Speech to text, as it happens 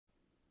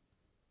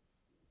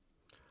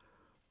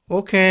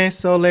Okay,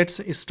 so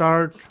let's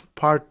start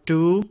part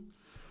two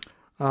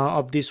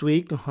of this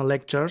week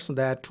lectures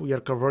that we are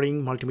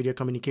covering multimedia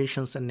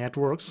communications and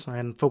networks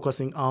and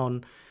focusing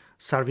on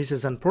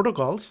services and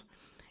protocols.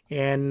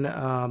 And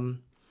uh,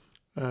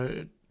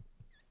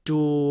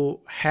 to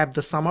have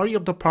the summary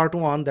of the part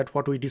one, that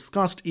what we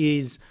discussed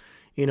is,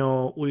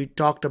 we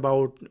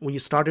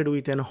started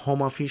with an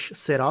home office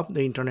setup,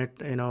 the internet,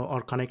 or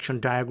connection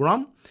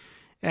diagram,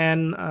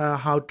 and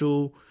how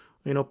to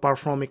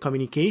perform a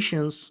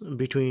communications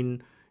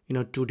between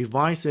two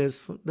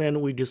devices. Then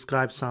we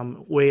describe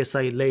some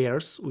OSI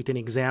layers with an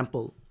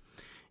example,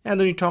 and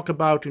then we talk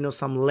about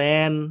some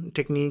LAN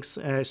techniques,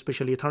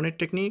 especially Ethernet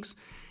techniques.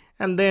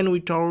 And then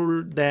we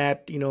told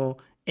that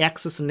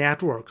access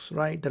networks,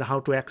 right, that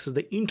how to access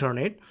the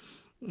internet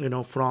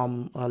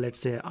from let's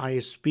say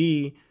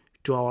ISP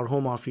to our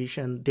home office.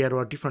 And there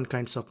are different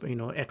kinds of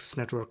access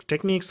network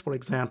techniques, for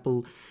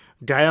example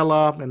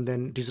dial-up, and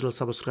then digital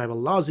subscriber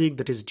logic,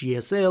 that is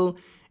DSL.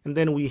 And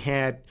then we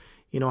had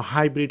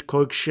hybrid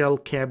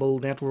coaxial cable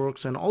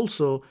networks, and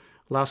also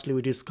lastly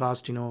we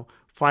discussed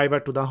fiber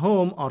to the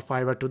home or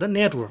fiber to the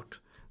network.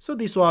 So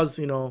this was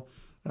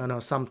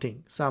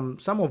something, some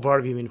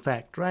overview in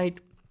fact, right?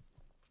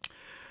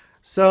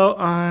 So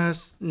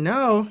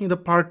now in the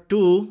part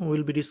two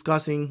we'll be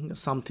discussing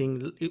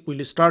something. It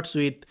will start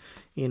with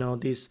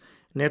this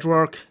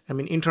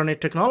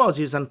internet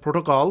technologies and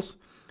protocols.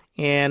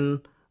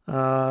 And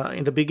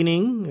in the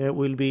beginning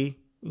we'll be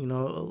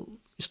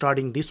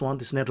starting this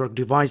network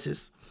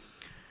devices.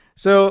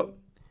 So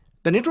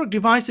the network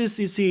devices,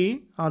 you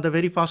see, the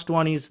very first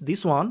one is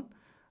this one,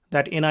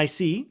 that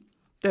NIC,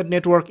 that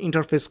network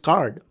interface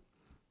card.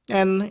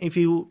 And if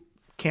you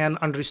can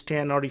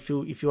understand, or if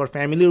you are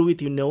familiar with,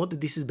 that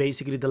this is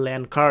basically the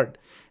LAN card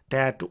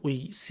that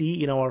we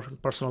see in our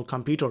personal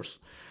computers.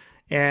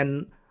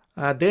 And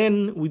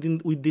then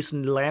with this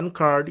LAN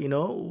card,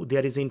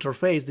 there is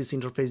interface. This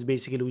interface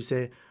basically we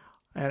say,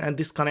 and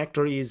this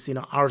connector is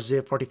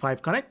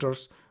RJ45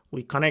 connectors.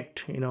 We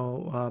connect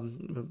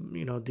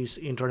this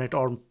internet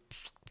or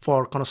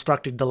for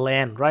constructed the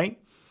LAN, right?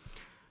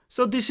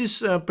 So this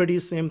is pretty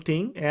same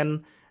thing.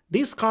 And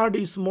this card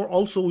is more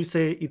also we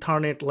say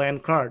Ethernet LAN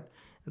card,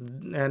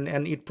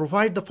 and it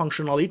provides the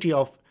functionality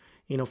of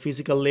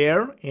physical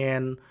layer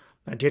and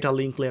data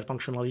link layer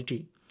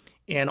functionality.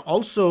 And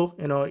also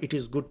it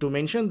is good to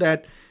mention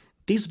that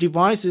these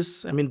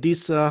devices,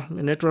 this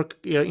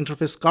network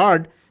interface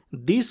card,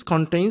 this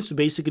contains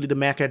basically the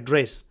MAC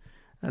address,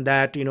 and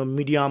that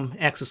medium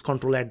access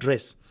control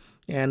address.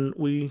 And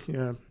we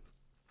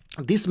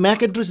this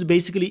MAC address is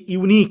basically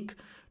unique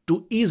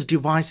to each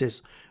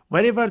devices.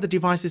 Wherever the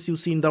devices you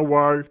see in the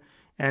world,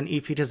 and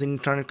if it has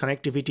internet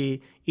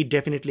connectivity, it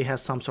definitely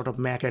has some sort of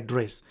MAC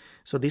address.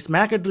 So this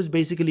MAC address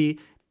basically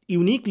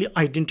uniquely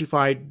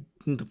identified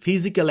the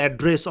physical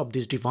address of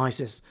these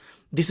devices.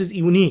 This is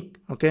unique.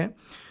 Okay,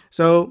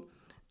 so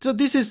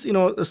this is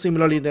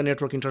similarly the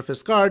network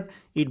interface card.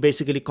 It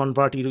basically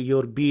converts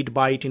your bit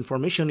byte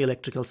information,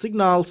 electrical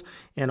signals,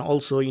 and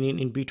also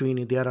in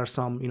between there are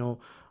some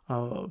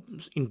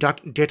in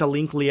data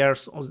link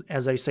layers.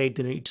 As I said,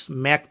 it's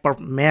MAC per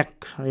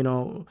MAC,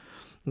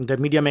 the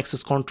medium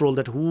access control,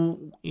 that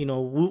who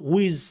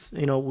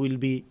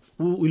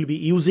will be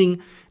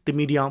using the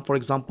medium, for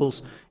example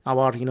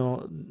our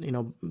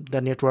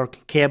the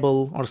network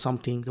cable or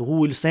something, who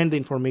will send the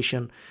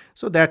information.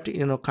 So that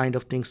kind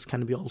of things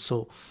can be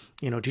also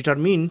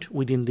determined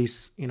within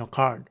this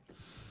card.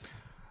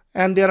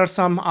 And there are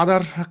some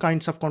other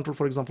kinds of control,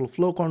 for example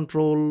flow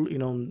control,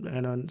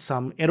 and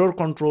some error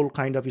control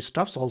kind of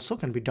stuffs also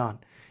can be done.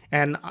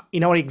 And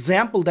in our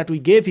example that we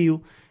gave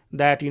you,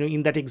 that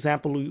in that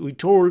example we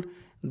told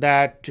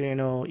that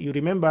you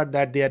remember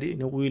that there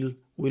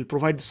will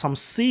provide some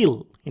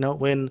seal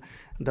when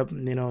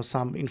the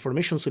some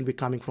informations will be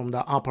coming from the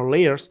upper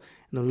layers,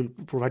 and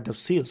we'll provide the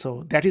seal.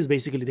 So that is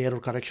basically the error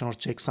correction or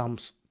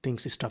checksums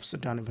things stuffs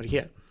done over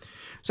here.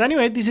 So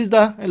anyway, this is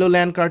the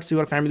LAN cards you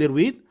are familiar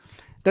with.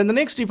 Then the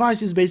next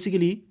device is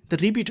basically the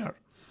repeater.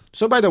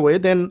 So by the way,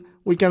 then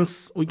we can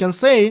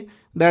say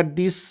that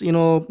this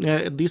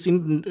this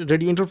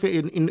radio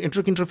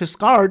network interface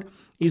card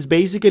is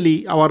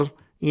basically our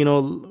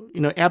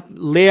app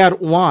layer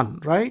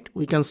 1, right?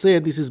 We can say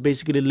this is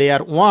basically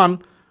layer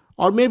 1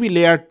 or maybe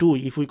layer 2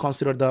 if we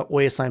consider the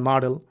OSI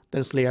model.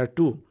 That's layer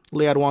 2,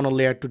 layer 1 or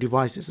layer 2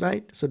 devices,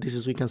 right? So this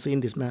is, we can say in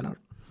this manner.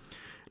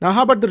 Now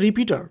how about the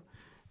repeater?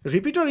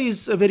 Repeater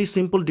is a very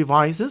simple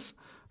devices.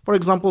 For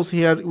example,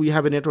 here we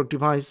have a network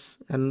device,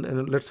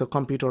 and let's say a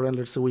computer, and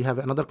let's say we have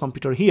another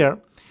computer here,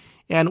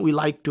 and we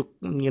like to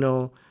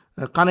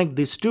connect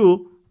these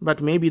two,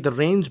 but maybe the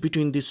range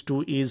between these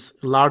two is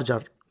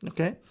larger.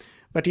 Okay,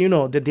 but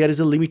that there is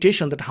a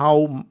limitation that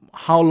how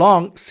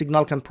long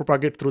signal can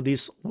propagate through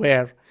this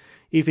wire.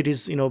 If it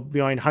is beyond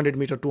 100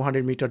 meter,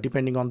 200 meter,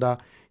 depending on the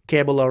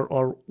cable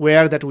or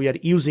wire that we are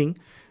using.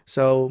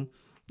 So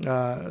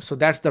so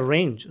that's the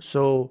range.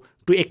 So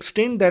to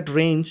extend that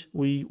range,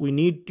 we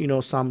need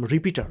some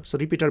repeater. So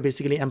repeater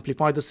basically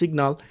amplify the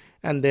signal,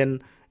 and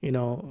then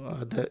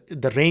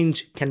the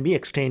range can be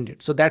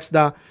extended. So that's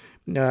the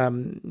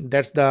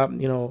That's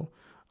the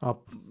uh,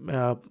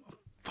 uh,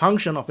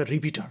 function of a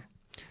repeater.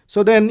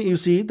 So then you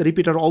see the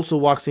repeater also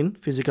works in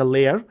physical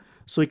layer.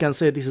 So we can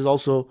say this is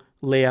also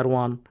layer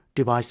 1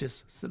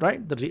 devices,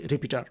 right? The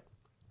repeater.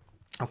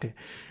 Okay.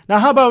 Now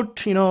how about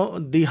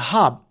the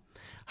hub?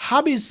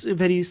 Hub is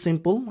very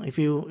simple. If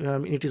you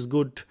it is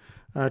good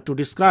to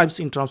describe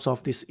in terms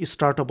of this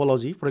star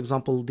topology. For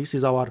example, this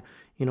is our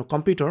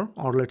computer,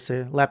 or let's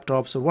say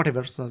laptops or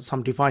whatever,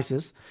 some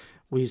devices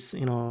which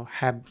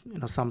have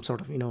some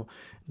sort of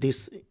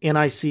this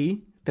NIC,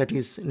 that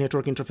is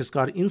network interface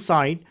card,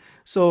 inside.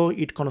 So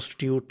it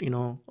constitute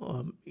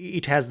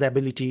it has the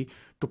ability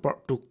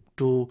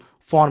to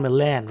form a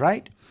LAN,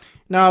 right?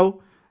 Now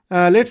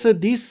let's say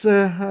this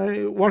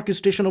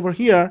workstation over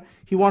here,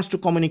 he wants to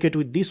communicate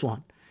with this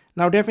one.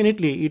 Now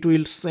definitely it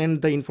will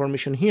send the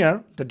information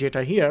here, the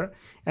data here,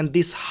 and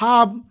this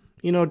hub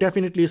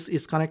definitely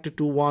is connected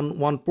to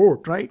one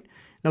port, right?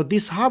 Now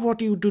this hub,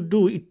 what you to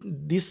do,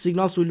 these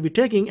signals will be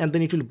taking, and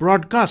then it will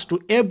broadcast to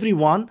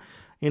everyone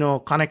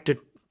connected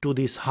to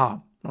this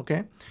hub.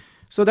 Okay,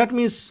 so that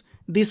means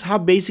this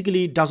hub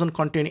basically doesn't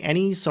contain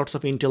any sorts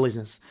of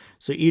intelligence.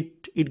 So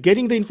it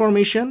getting the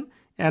information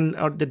and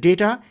the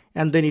data,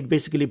 and then it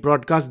basically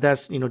broadcasts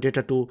that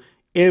data to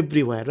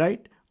everywhere,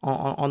 right,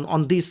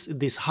 on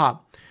this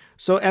hub.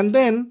 So and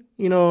then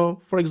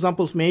for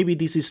example, maybe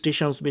these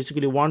stations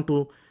basically want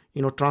to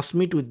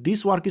transmit with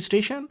this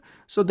workstation.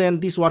 So then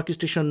this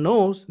workstation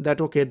knows that,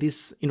 okay,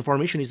 this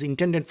information is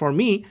intended for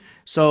me,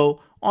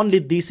 so only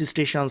these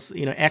stations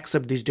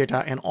accept this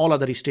data, and all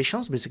other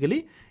stations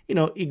basically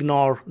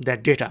ignore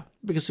that data,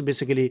 because it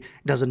basically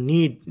doesn't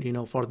need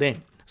for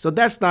them. So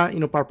that's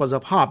the purpose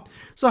of hub.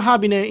 So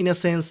hub in a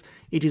sense,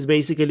 it is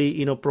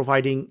basically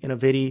providing in a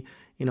very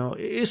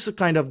it's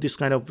kind of this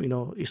kind of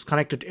is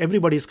connected,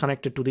 everybody is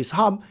connected to this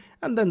hub,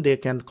 and then they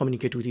can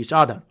communicate with each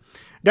other.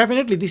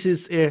 Definitely this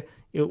is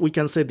we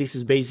can say this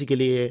is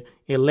basically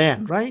a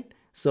LAN, right?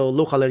 So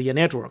local area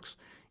networks.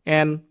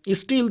 And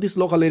still this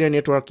local area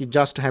network, it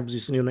just has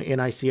this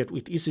NIC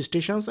with each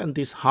stations and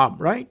this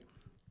hub, right?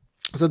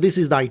 So this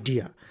is the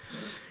idea.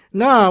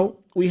 Now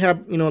we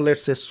have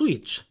let's say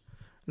switch.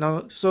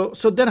 Now so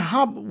then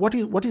hub, what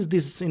is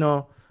this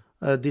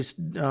this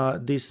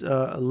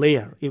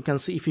layer? You can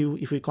see,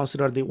 if we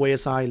consider the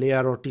OSI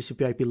layer or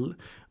TCP/IP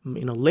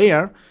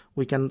layer,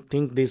 we can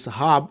think this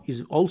hub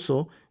is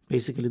also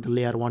basically the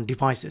layer 1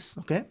 devices.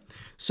 Okay,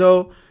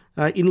 so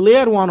in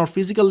layer 1 or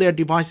physical layer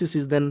devices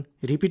is then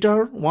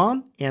repeater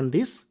 1, and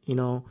this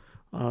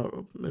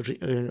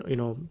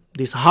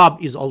this hub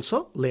is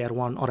also layer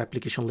 1 or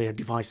application layer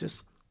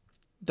devices.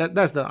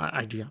 That's the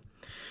idea.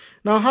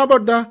 Now how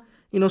about the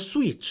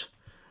switch?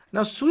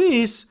 Now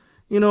switch,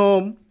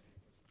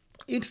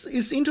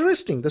 it's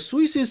interesting. The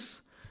switch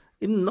is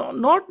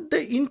not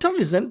the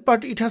intelligent,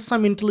 but it has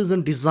some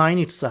intelligent design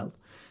itself.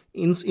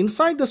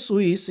 Inside the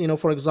switch,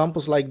 for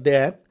examples like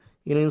that,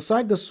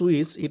 inside the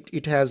switch,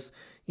 it has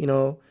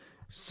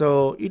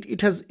so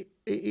it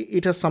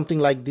has something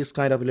like this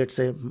kind of, let's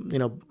say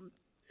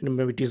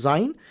maybe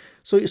design.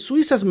 So a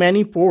switch has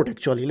many port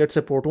actually. Let's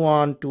say port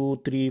 1,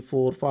 2, 3,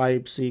 4,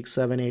 5, 6,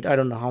 7, 8, I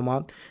don't know how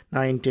much,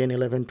 9, 10,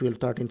 11, 12,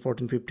 13,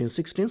 14, 15,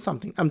 16,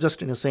 something. I'm just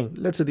saying,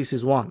 let's say this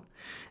is 1,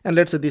 and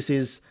let's say this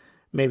is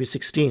maybe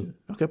 16.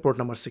 Okay, port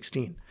number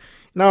 16.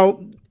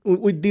 Now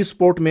with this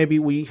port, maybe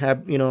we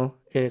have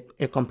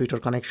a computer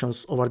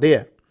connections over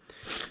there.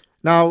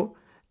 Now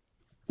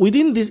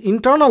within this,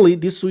 internally,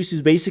 this switch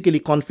is basically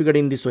configured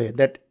in this way,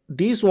 that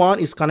this one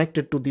is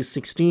connected to this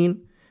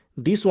 16,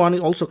 this one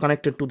is also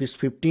connected to this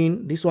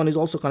 15, this one is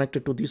also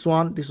connected to this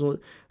one, this one.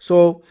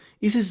 So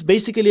this is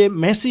basically a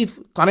massive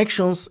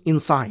connections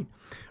inside.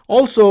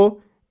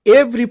 Also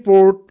every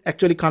port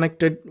actually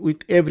connected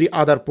with every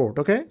other port.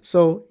 Okay,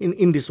 so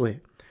in this way.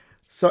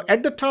 So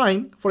at the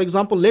time, for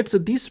example, let's say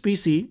this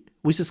PC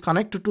which is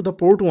connected to the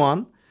port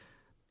 1,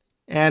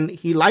 and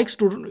he likes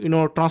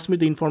to transmit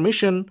the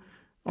information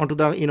onto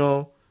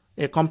the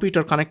a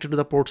computer connected to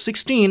the port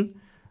 16.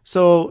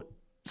 So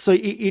so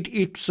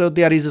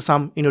there is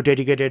some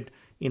dedicated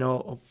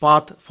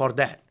path for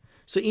that.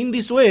 So in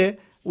this way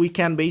we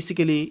can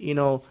basically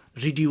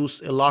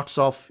reduce lots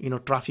of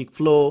traffic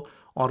flow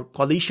or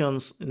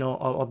collisions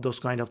of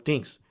those kind of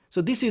things.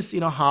 So this is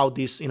how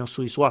this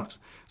switch works.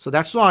 So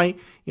that's why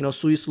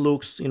switch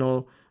looks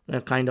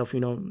kind of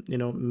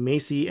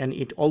messy, and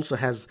it also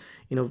has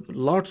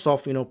lots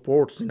of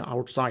ports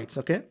outsides.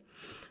 Okay,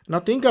 now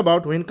think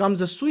about when comes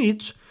the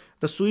switch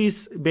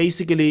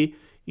basically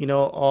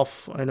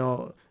of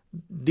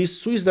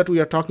this switch that we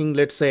are talking,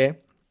 let's say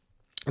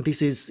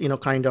this is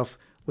kind of,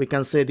 we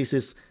can say this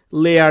is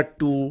layer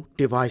 2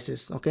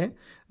 devices. Okay,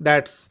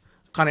 that's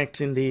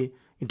connects in the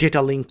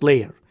data link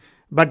layer.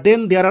 But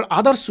then there are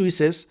other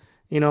switches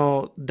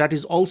that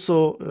is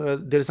also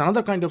there is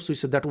another kind of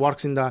switches that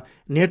works in the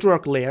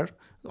network layer,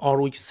 or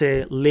we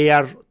say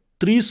layer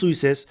 3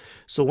 switches.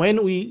 So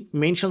when we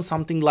mention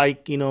something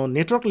like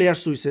network layer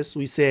switches,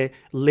 we say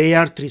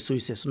layer 3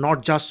 switches,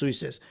 not just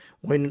switches.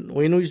 When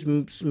we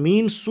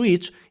mean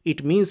switch,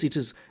 it means it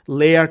is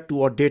layer 2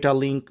 or data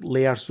link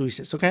layer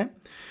switches. Okay,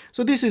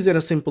 so this is a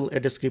simple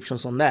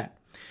descriptions on that.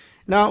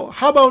 Now,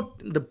 how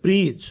about the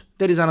bridge?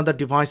 There is another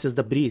device is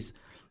the bridge.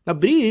 The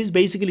bridge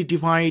basically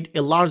divide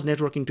a large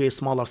network into a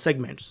smaller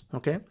segments.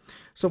 Okay,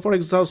 so for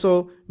example,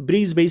 so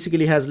bridge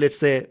basically has, let's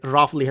say,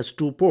 roughly has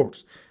 2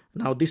 ports.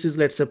 Now this is,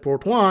 let's say,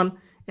 port 1,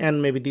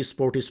 and maybe this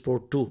port is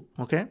port 2.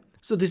 Okay,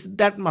 so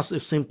that much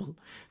is simple.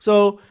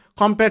 So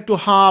compared to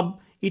hub,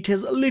 it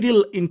has a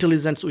little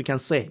intelligence, we can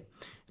say.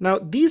 Now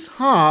this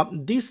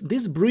hub, this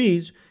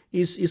bridge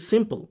is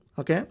simple.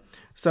 Okay,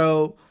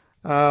 so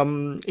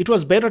it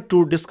was better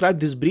to describe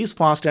this bridge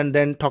first and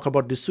then talk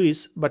about the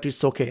switch, but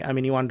it's okay. I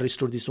mean, you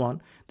understood this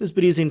one. This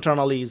bridge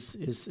internally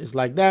is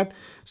like that.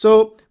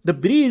 So the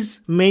bridge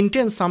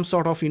maintains some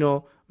sort of,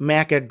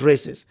 MAC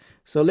addresses.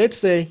 So let's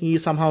say he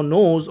somehow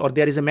knows, or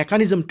there is a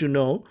mechanism to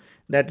know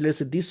that, let's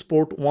say, this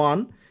port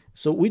 1.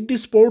 So with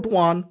this port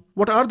 1,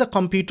 what are the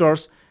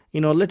computers,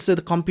 let's say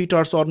the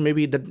computers, or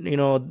maybe the,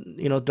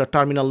 the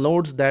terminal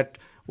nodes that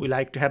we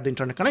like to have the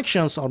internet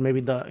connections, or maybe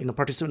the,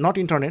 not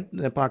internet,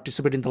 they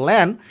participate in the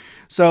LAN.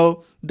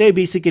 So they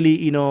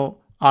basically,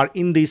 are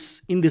in this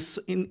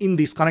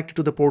connected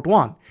to the port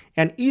 1,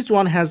 and each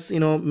one has,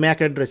 MAC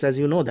address, as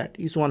you know that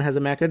each one has a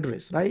MAC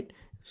address, right?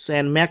 So,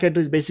 and MAC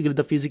address is basically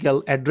the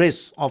physical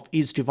address of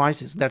each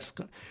devices that's,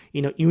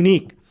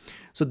 unique.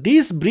 So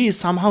this bridge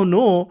somehow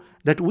know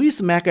that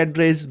which MAC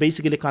address is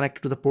basically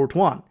connected to the port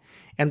 1,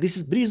 and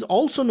this bridge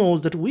also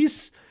knows that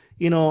which,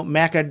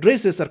 MAC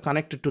addresses are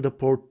connected to the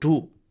port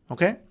 2.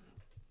 Okay,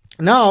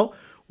 now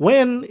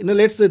when,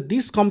 let's say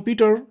this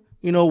computer,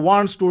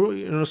 wants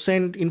to,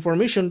 send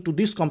information to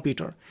this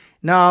computer.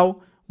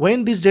 Now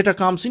when this data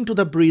comes into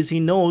the bridge,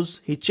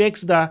 he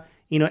checks the,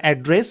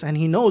 address, and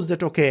he knows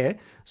that, okay,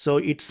 so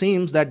it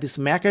seems that this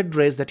MAC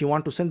address that you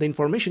want to send the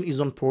information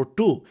is on port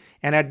 2,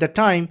 and at the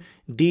time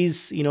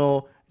these,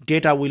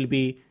 data will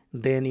be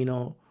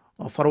then,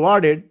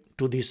 forwarded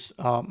to this,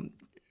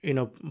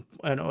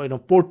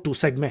 port 2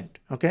 segment.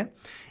 Okay,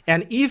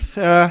 and if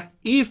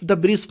the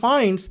bridge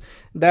finds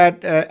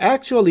that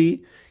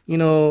actually,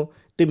 the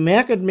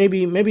MAC,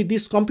 maybe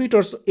these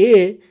computers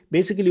A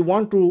basically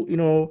want to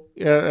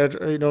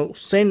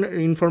send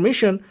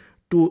information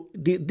to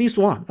this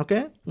one.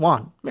 Okay,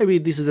 maybe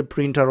this is a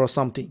printer or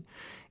something,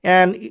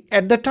 and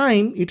at the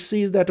time it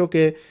sees that,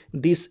 okay,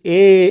 this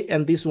A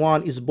and this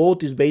one is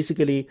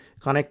basically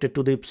connected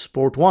to this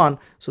port 1.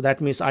 So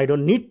that means I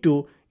don't need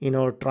to,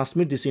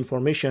 transmit this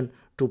information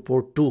to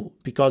port 2,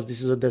 because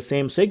this is the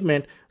same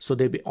segment, so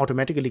they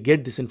automatically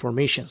get this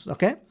information.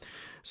 Okay,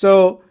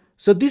 so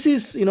this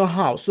is,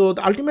 how. So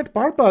the ultimate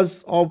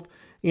purpose of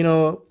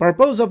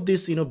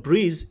this,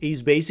 bridge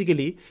is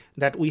basically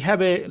that we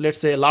have a, let's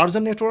say, larger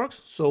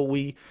networks. So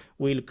we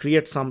will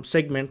create some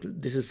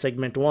segment. This is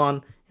segment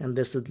 1, and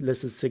this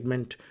is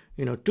segment,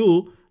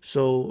 2.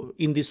 So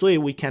in this way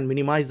we can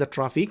minimize the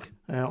traffic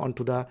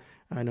onto the,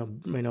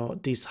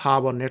 these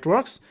hub or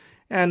networks,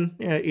 and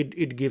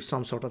it gives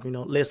some sort of,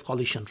 less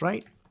collisions,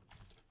 right?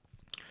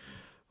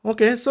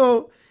 Okay,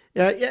 so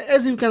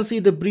as you can see,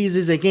 the bridge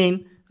is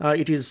again,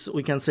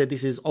 we can say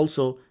this is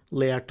also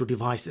layer 2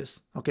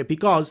 devices. Okay,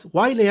 because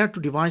why layer 2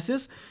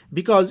 devices?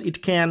 Because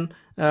it can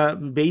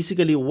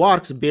basically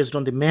works based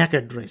on the MAC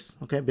address.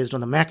 Okay, based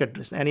on the MAC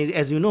address, and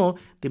as you know,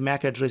 the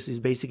MAC address is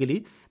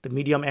basically the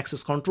medium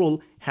access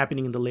control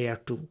happening in the layer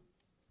 2.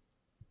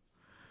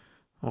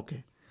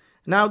 Okay,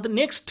 now the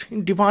next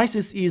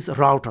devices is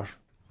router.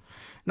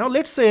 Now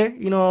let's say,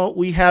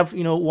 we have,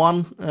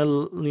 one,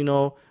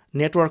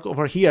 network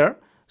over here.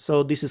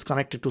 So this is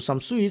connected to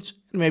some switch.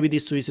 Maybe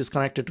this switch is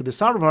connected to the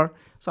server.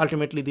 So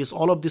ultimately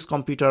all of this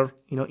computer,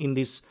 in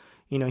this,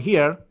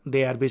 here,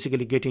 they are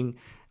basically getting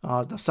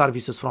the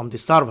services from the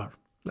server,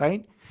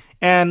 right?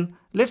 And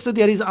let's say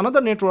there is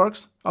another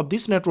networks of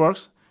these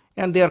networks,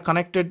 and they are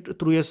connected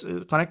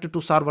connected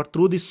to server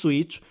through this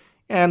switch,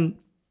 and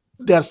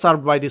they are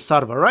served by this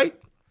server, right?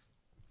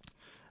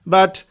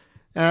 But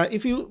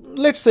if you,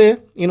 let's say,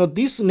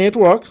 these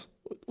networks,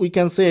 we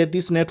can say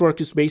this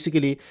network is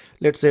basically,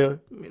 let's say,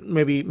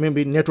 maybe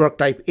network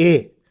type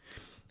A,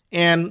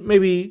 and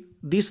maybe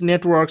these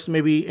networks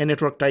maybe a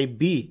network type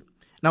B.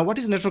 Now what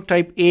is network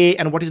type A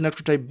and what is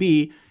network type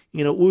B,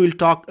 we will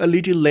talk a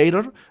little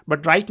later,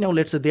 but right now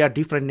let's say they are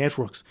different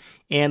networks,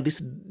 and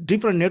these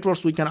different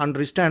networks we can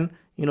understand,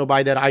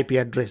 by their IP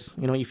address,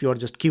 if you are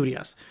just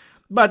curious.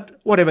 But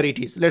whatever it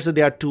is, let's say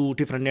there are 2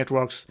 different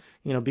networks,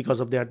 because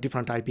of their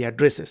different IP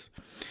addresses.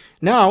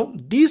 Now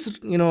these,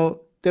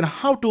 then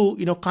how to,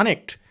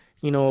 connect,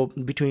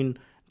 between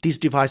this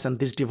device and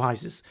these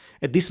devices,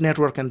 this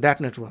network and that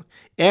network.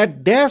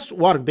 And this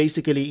work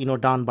basically,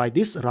 done by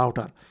this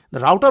router. The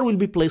router will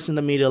be placed in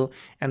the middle,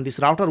 and this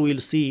router will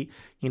see,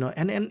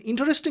 and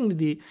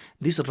interestingly,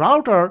 this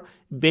router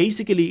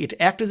basically it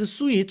acts as a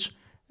switch,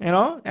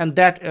 and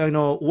that,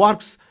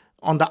 works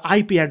on the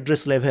IP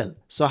address level.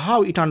 So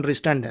how it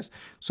understands this?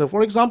 So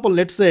for example,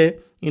 let's say,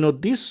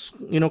 this,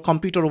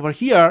 computer over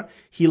here,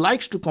 he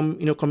likes to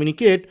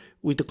communicate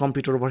with the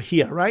computer over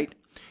here, right?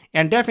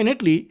 And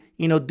definitely,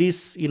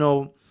 this,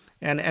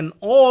 and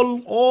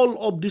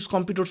all of these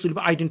computers will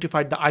be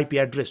identified the IP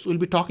address. We'll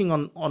be talking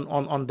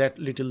on that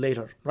little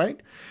later, right?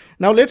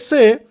 Now let's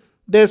say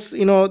this,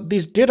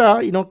 this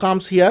data,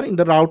 comes here in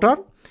the router,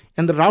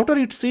 and the router,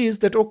 it says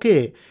that,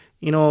 okay,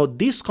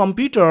 this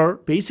computer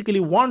basically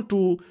want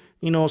to,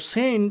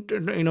 send,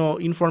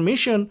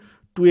 information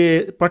to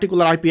a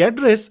particular IP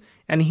address,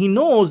 and he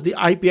knows the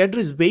IP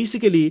address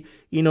basically,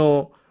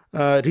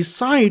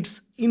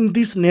 resides in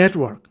this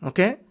network,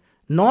 okay,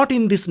 not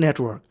in this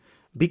network.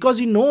 Because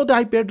he know the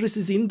IP address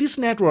is in this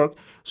network,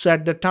 so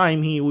at the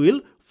time he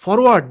will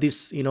forward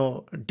this,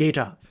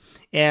 data.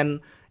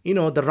 And,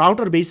 the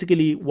router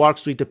basically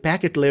works with the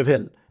packet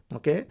level.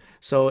 Okay,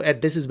 so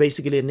this is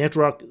basically a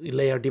network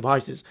layer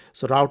devices.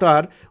 So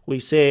router, we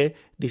say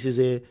this is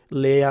a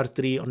layer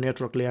 3 or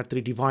network layer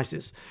 3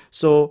 devices.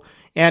 So,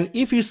 and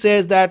if he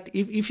says that,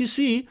 if you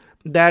see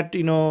that,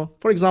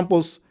 for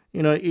example,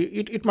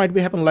 it might be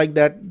happen like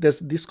that,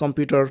 this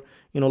computer,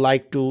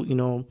 like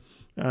to,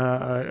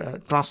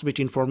 transmit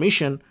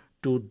information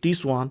to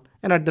this one,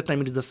 and at the time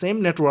it is the same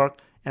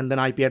network, and then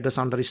IP address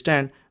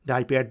understand the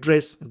IP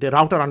address, the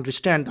router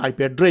understand the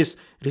IP address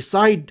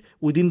reside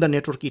within the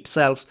network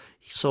itself,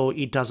 so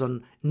it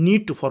doesn't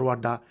need to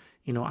forward the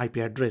IP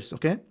address.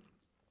 Okay,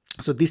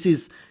 so this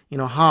is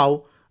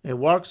how it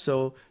works.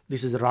 So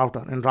this is the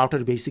router, and router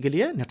is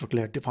basically a network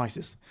layer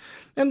devices.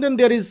 And then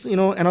there is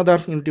another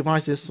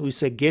devices, we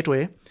say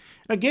gateway.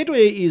 A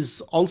gateway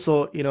is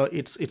also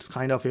it's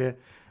kind of a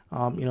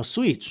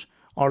switch,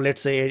 or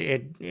let's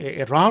say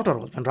a router,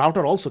 and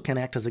router also can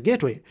act as a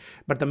gateway.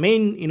 But the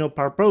main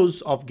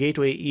purpose of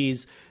gateway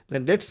is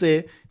that, let's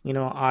say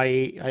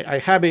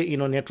I have a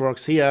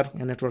networks here,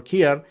 a network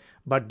here,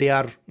 but they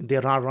are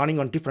running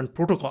on different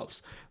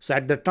protocols. So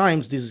at the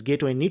times this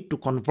gateway need to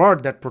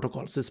convert that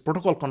protocol. So this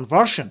protocol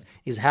conversion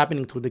is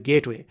happening through the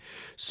gateway.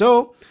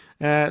 So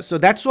so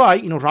that's why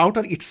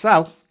router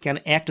itself can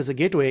act as a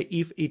gateway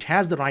if it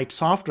has the right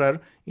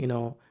software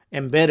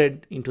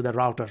embedded into the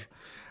router.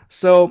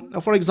 So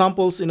for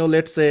example,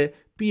 let's say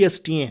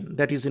PSTN,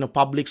 that is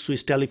public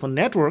switch telephone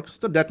network.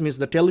 So that means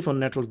the telephone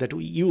network that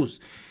we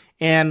use,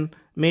 and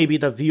maybe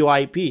the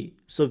VoIP.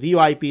 So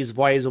VoIP is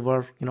voice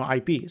over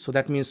IP. So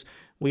that means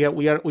we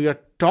are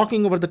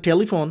talking over the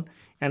telephone,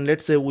 and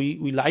let's say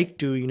we like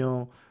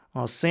to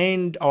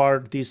send our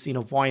this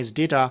voice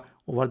data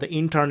over the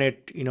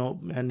internet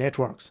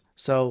networks.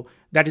 So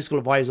that is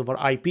called voice over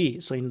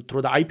IP. So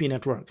through the IP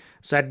network.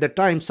 So at that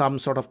time, some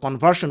sort of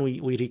conversion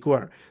we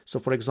require. So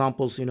for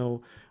example,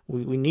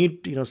 we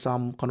need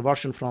some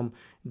conversion from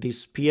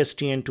this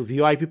PSTN to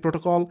VoIP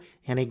protocol,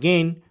 and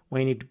again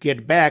we need to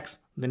get back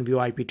then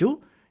VoIP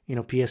to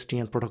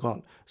PSTN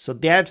protocol. So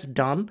that's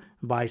done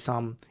by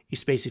some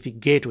specific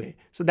gateway.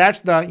 So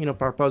that's the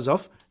purpose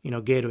of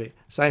gateway.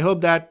 So I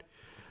hope that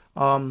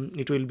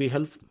it will be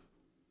helpful.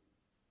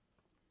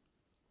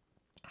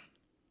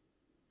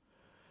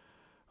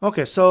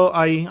 Okay, so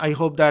I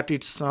hope that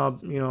it's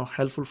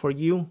helpful for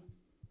you.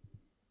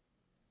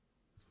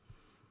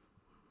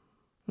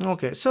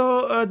 Okay,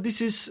 so this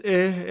is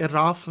a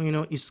rough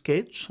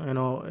sketch,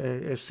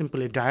 a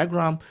simple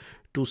diagram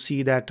to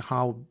see that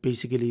how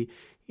basically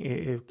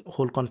a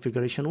whole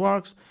configuration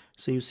works.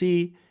 So you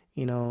see,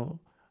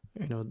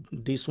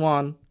 this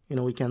one,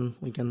 we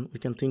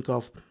can think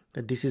of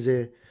that this is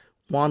a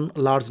one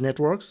large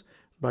networks,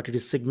 but it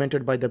is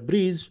segmented by the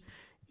bridge,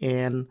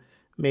 and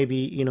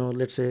maybe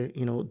let's say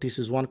this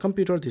is one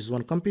computer, this is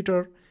one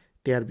computer.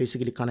 They are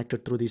basically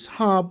connected through this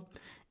hub,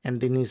 and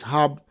then this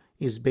hub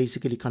is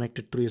basically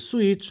connected through a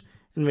switch,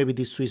 and maybe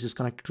this switch is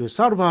connected to a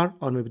server,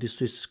 or maybe this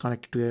switch is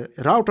connected to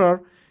a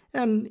router,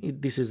 and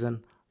this is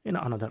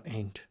another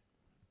end.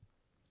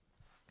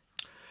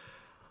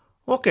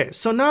 Okay,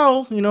 so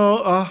now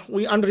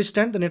we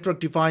understand the network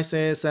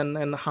devices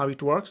and how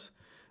it works.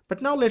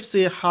 But now let's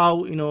say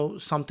how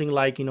something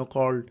like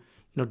called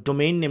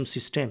domain name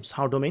systems,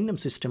 how domain name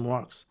system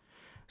works.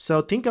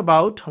 So think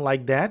about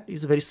like that.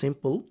 It's very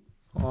simple.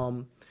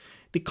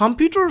 The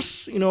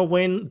computers,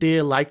 when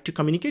they like to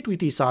communicate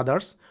with each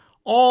others,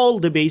 all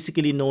they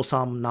basically know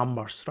some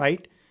numbers,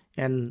 right?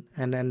 And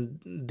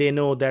they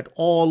know that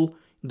all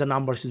the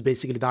numbers is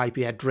basically the IP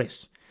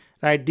address,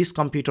 right? This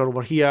computer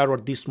over here, or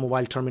this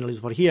mobile terminal is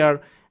over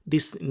here,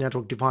 this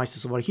network device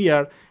is over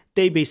here.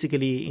 They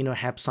basically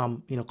have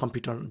some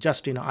computer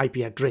just IP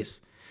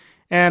address.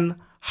 And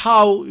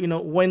how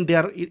when they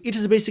are, it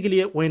is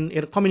basically when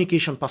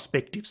communication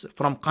perspectives,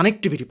 from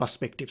connectivity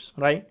perspectives,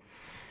 right?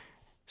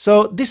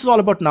 So this is all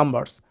about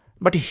numbers.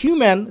 But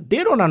human,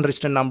 they don't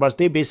understand numbers.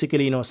 They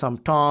basically some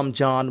Tom,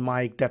 John,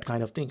 Mike, that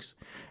kind of things.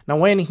 Now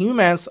when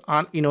humans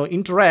are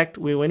interact,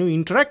 when we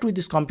interact with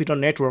these computer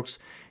networks,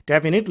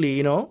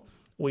 definitely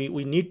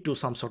we need to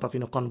some sort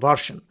of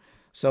conversion.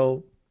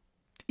 So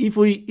if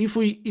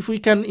we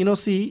can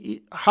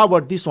see, how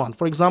about this one,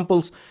 for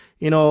example,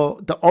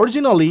 the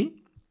originally,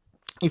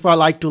 if I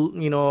like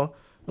to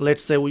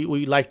let's say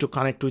we like to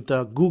connect with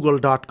the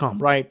google.com,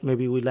 right?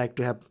 Maybe we like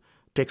to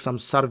take some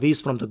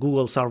service from the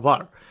Google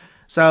server.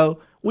 So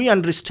we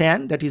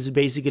understand that is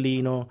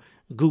basically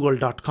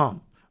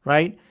google.com,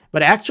 right?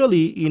 But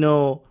actually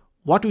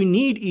what we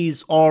need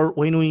is, or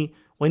when we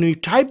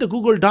type the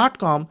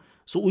google.com,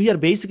 so we are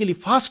basically,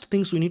 first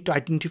things we need to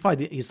identify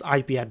is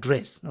IP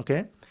address.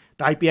 Okay,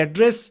 the IP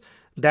address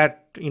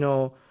that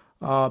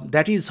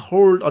that is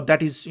hold, or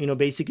that is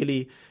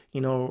basically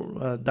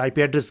the IP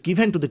address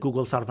given to the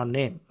Google server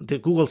name, the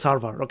Google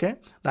server. Okay,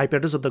 the IP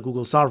address of the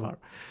Google server.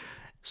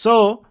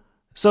 So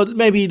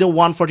maybe the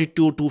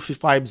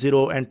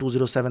 142.250 and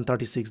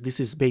 207.36,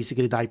 this is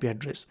basically the IP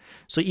address.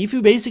 So if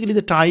you basically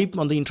the type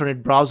on the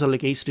internet browser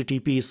like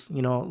HTTP is,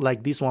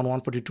 like this one,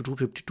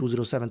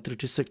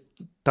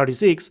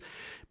 142.250.207.36,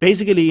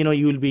 basically,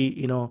 you will be,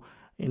 you will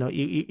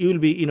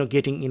be,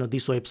 getting,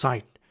 this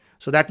website.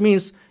 So that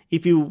means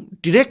if you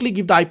directly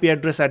give the IP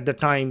address at the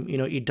time,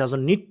 it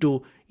doesn't need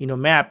to,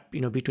 map,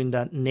 between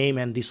the name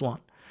and this one.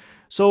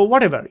 So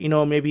whatever,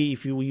 maybe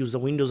if you use the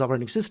Windows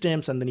operating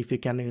systems, and then if you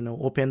can,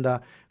 open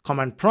the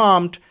command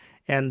prompt,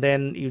 and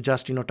then you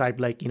just, type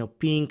like,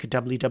 ping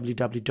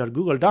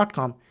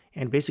www.google.com,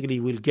 and basically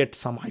you will get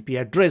some IP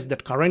address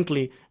that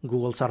currently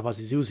Google servers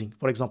is using.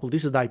 For example,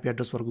 this is the IP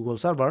address for Google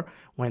server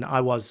when I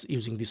was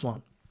using this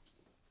one.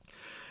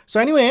 So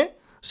anyway,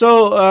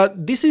 so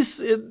this is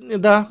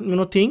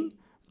the, thing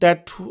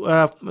that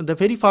the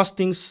very first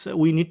things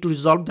we need to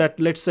resolve, that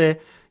let's say,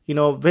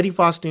 very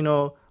fast,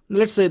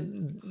 let's say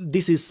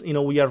this is,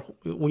 we are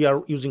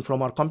using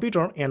from our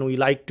computer, and we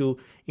like to,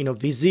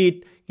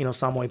 visit,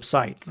 some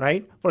website,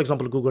 right? For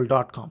example,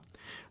 google.com.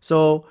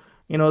 So,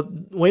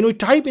 when we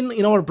type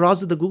in our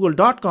browser the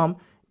google.com,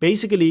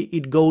 basically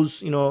it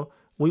goes,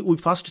 we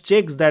first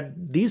checks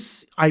that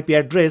this IP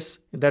address,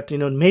 that,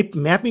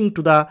 mapping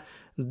to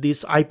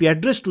this IP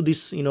address to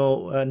this,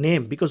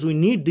 name, because we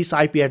need this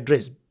IP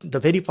address, the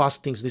very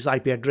first things, this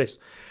IP address.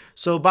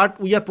 So, but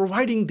we are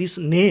providing this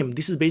name.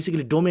 This is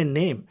basically domain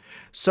name.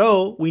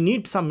 So we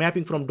need some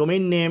mapping from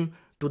domain name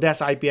to this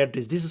IP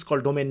address. This is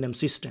called domain name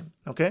system.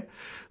 Okay.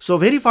 So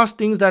very first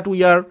things that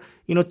we are,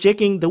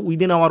 checking the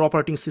within our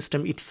operating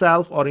system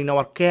itself, or in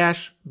our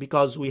cache,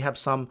 because we have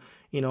some,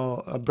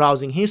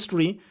 browsing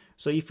history.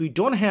 So if we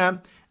don't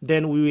have,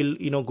 then we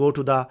will, go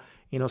to the,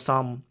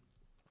 some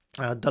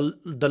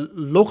the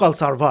local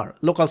server.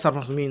 Local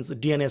server means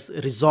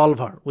DNS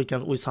resolver.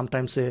 We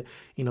sometimes say,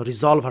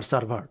 resolver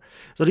server.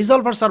 So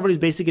resolver server is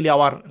basically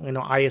our,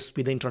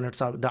 ISP, the internet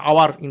server,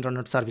 our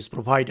internet service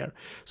provider.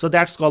 So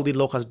that's called the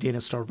local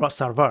DNS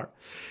server.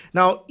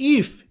 Now,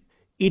 if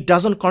it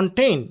doesn't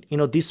contain,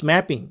 this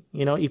mapping,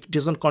 if it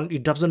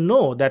doesn't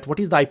know that what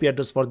is the IP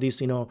address for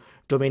this,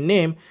 domain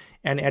name,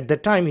 and at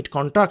that time it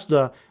contacts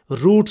the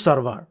root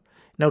server.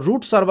 Now,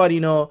 root server,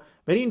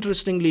 very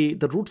interestingly,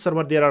 the root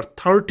server, there are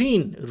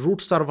 13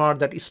 root server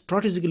that is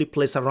strategically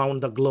placed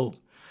around the globe.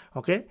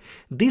 Okay,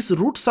 this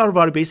root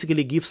server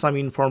basically gives some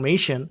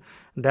information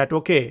that,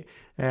 okay,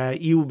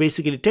 you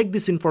basically take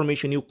this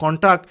information, you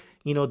contact,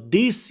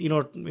 this,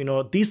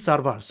 this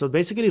server. So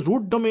basically,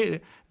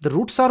 the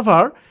root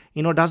server,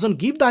 doesn't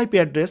give the IP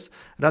address,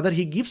 rather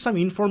he gives some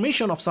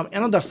information of some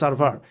another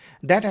server.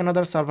 That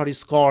another server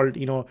is called,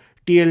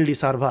 TLD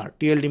server.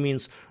 TLD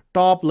means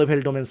top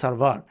level domain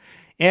server.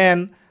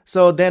 And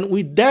so then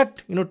with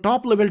that,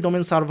 top level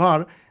domain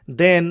server,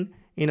 then,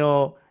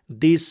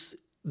 this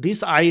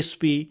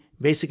ISP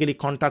basically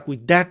contact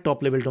with that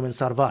top level domain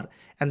server.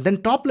 And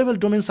then top level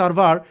domain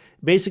server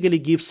basically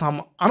gives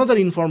some another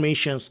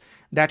informations.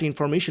 That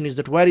information is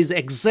that where is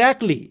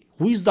exactly,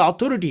 who is the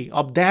authority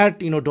of that,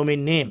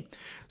 domain name.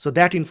 So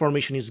that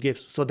information is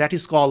given. So that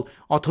is called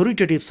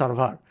authoritative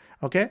server.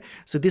 Okay.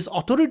 So this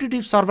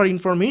authoritative server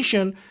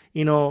information,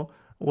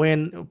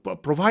 when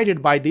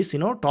provided by this,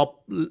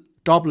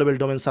 top level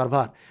domain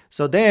server.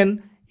 So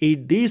then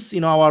this,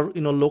 our,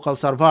 local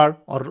server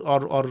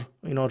or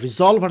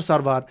resolver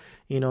server,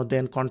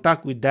 then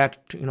contact with that,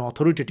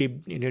 authoritative,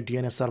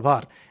 DNS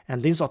server,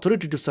 and these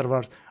authoritative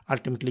servers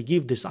ultimately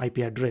give this IP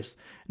address.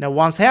 Now,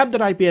 once have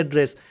that IP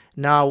address,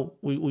 now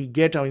we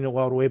get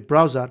our web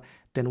browser,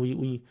 then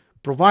we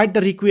provide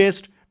the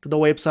request to the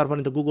web server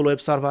in the Google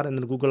web server, and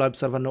then Google web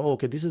server know,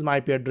 okay, this is my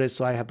IP address,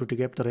 so I have to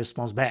get the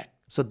response back.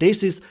 So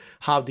this is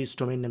how this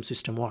domain name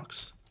system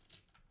works.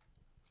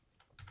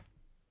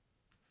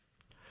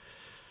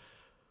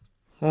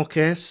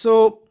 Okay,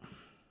 so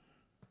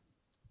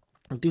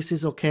this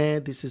is okay.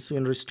 This is, you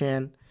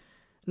understand.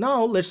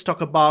 Now let's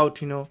talk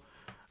about,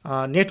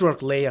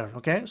 network layer.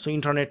 Okay, so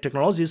internet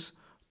technologies,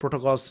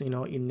 protocols,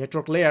 in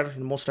network layer,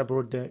 in most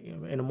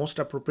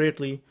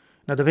appropriately.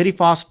 Now the very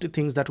first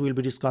things that we'll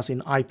be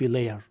discussing, IP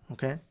layer.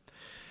 Okay,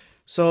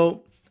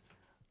 so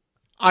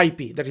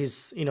IP, that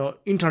is,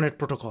 internet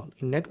protocol.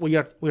 In net, we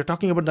are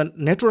talking about the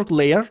network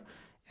layer,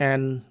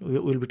 and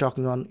we'll be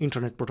talking on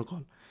internet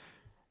protocol.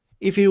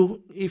 If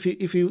you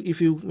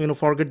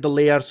forget the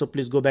layer, so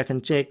please go back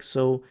and check.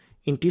 So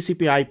in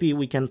TCP/IP,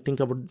 we can think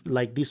about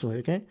like this way.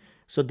 Okay,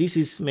 so this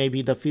is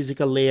maybe the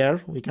physical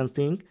layer, we can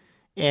think,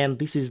 and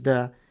this is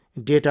the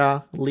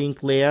data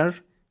link layer,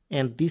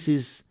 and this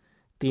is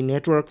the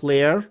network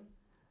layer,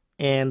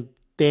 and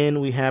then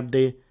we have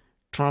the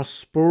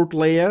transport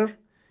layer,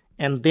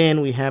 and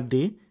then we have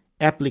the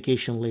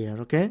application layer.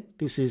 Okay,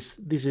 this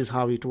is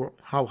how it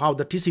works, how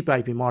the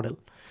TCP/IP model.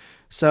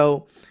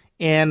 So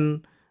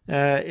and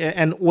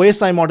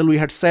OSI model, we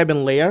had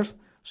 7 layers.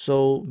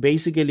 So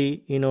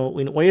basically, in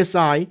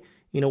OSI,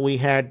 we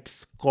had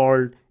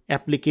called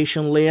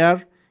application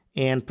layer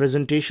and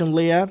presentation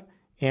layer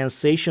and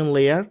session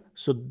layer.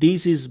 So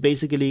this is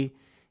basically,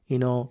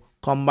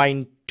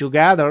 combined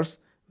together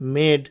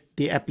made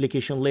the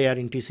application layer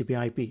in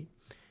TCP/IP,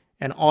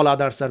 and all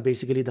others are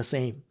basically the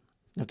same.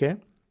 Okay,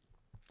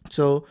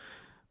 so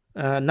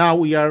now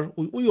we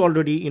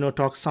already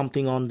talked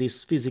something on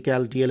this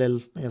physical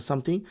DLL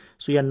something.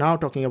 So we are now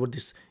talking about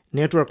this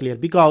network layer,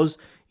 because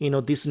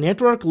this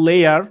network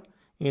layer,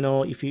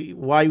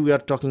 why we are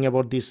talking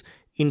about this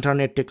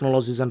internet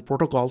technologies and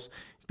protocols,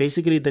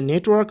 basically the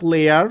network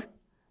layer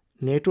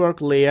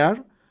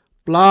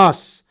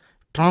plus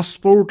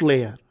transport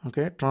layer.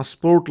 Okay,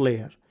 transport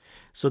layer.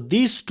 So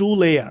these two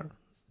layer,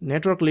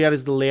 network layer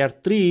is the layer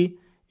 3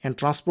 and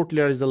transport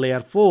layer is the layer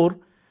 4,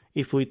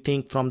 if we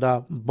think from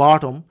the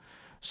bottom.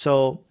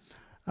 So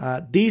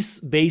these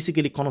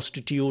basically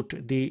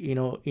constitute the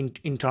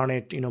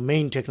internet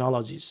main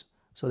technologies.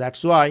 So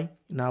that's why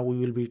now we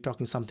will be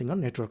talking something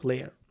on network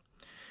layer.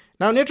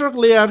 Now network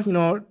layer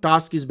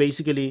task is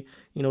basically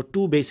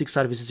 2 basic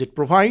services it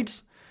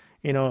provides,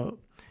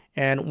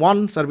 and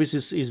one service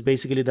is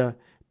basically the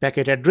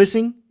packet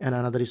addressing and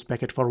another is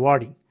packet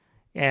forwarding.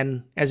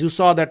 And as you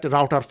saw that the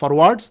router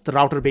forwards, the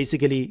router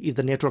basically is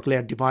the network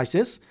layer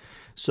devices,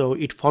 so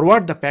it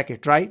forward the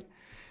packet, right?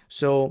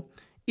 So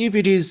if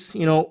it is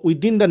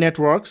within the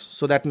networks,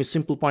 so that means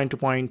simple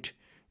point-to-point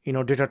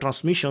data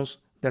transmissions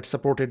that's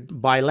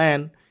supported by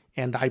LAN,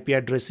 and the IP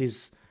address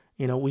is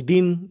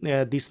within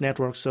this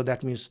network, so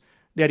that means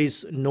there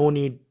is no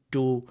need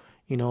to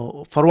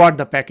forward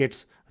the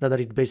packets, rather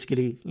it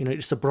basically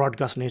it's a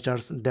broadcast nature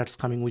that's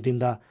coming within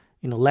the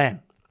LAN.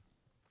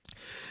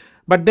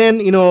 But then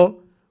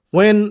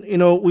when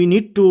we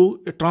need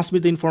to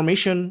transmit the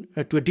information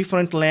to a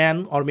different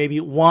LAN, or maybe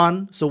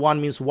WAN, so WAN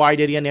means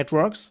wide area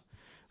networks.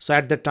 So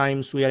at that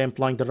times we are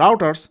employing the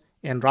routers,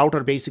 and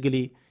router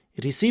basically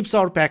receives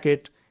our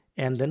packet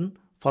and then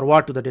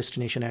forward to the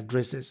destination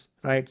addresses,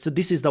 right? So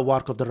this is the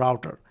work of the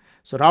router.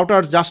 So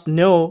routers just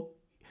know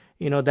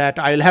that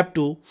I'll have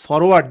to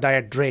forward the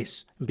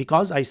address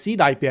because I see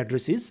the IP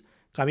addresses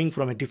coming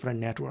from a different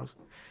network.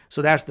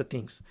 So that's the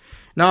things.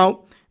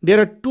 Now there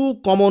are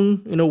 2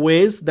 common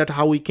ways that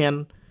how we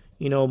can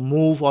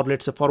move, or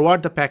let's say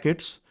forward the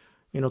packets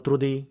through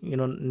the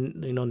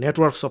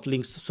networks of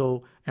links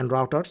and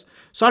routers.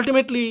 So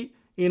ultimately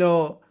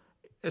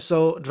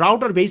so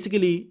router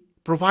basically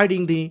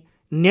providing the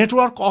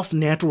network of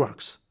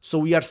networks. So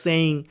we are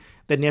saying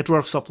the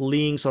networks of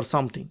links or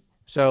something.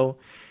 So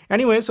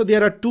anyway, so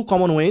there are 2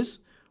 common ways.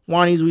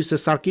 One is we say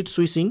circuit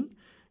switching,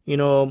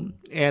 and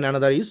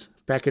another is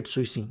packet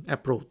switching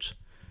approach.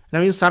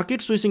 Now in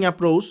circuit switching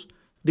approach,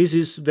 this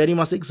is very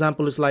much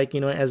example is like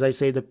as I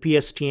say, the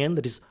PSTN,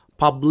 that is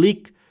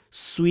public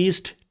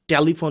switched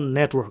telephone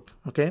network.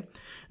 Okay,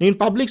 in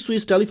public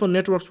switched telephone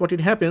networks, what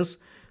it happens,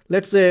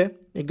 let's say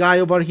a guy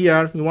over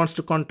here, he wants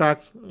to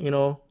contact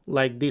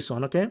like this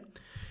one. Okay,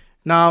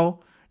 now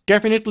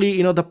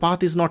definitely the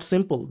path is not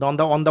simple.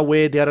 On the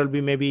way there will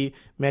be maybe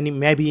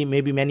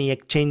many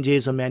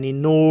exchanges or many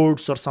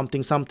nodes or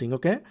something.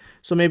 Okay,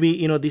 so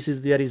maybe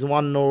there is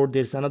one node,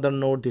 there's another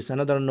node, there's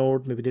another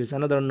node, maybe there's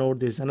another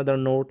node, there's another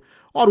node,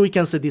 or we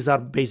can say these are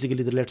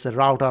basically the, let's say,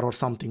 router or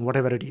something,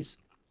 whatever it is.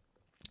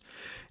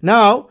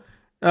 Now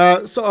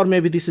or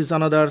maybe this is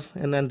another,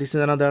 and then this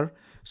is another.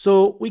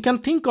 So we can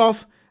think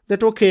of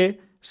that, okay,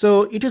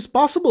 so it is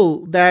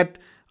possible that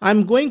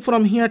I'm going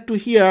from here to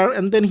here,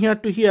 and then here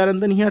to here,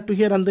 and then here to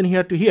here, and then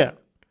here to here.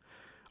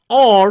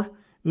 Or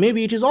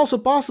maybe it is also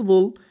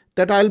possible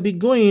that I'll be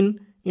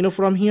going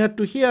from here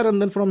to here, and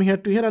then from here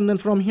to here, and then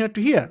from here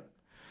to here.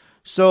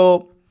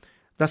 So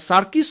the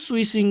circuit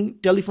switching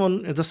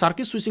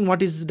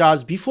what it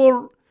does,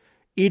 before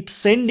it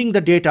sending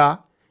the data,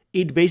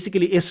 it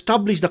basically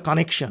establish the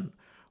connection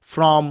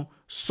from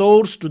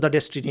source to the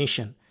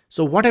destination.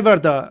 So whatever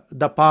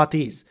the path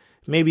is,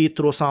 maybe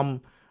through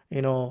some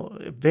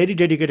very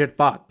dedicated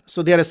path.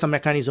 So there is some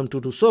mechanism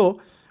to do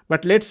so,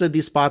 but let's say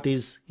this path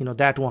is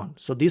that one.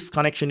 So this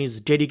connection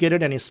is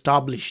dedicated and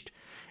established,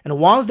 and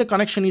once the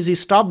connection is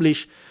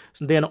established,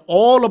 then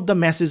all of the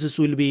messages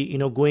will be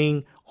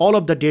going, all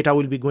of the data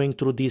will be going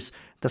through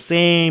the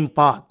same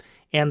path,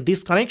 and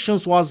these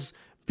connections was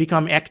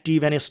become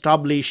active and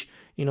established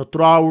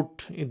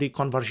throughout the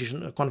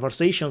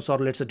conversations, or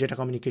let's say data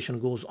communication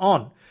goes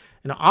on.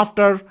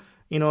 After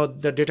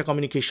the data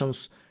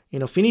communications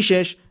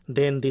finishes,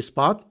 then this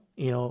path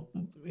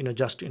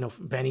just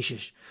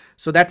vanishes.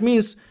 So that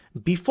means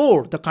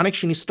before the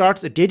connection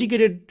starts, a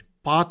dedicated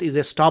path is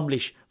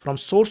established from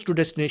source to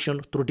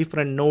destination through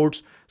different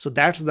nodes. So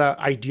that's the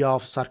idea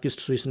of circuit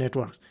switch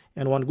networks,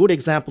 and one good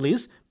example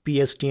is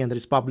PSTN, that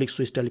is public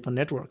switch telephone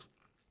networks.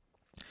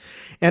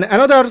 And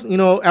another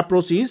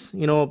approach is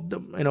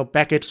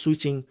packet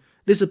switching.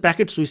 This is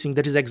packet switching,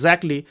 that is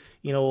exactly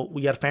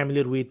we are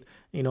familiar with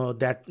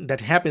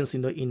that happens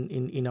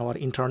in our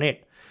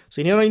internet.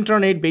 So in our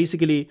internet,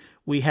 basically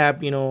we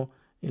have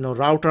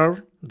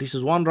router, this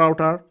is one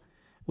router,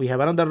 we have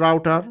another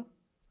router,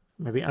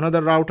 maybe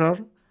another router,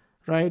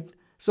 right?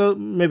 So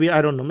maybe,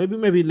 I don't know,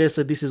 maybe let's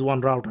say this is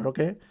one router,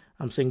 okay?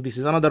 I'm saying this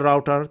is another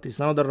router, this is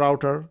another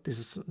router,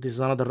 this is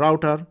another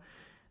router.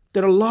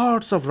 There are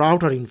lots of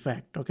router, in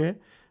fact, okay?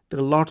 There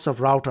are lots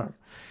of router.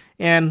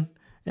 And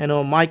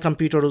my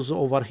computer is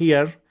over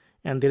here,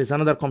 and there is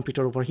another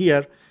computer over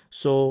here.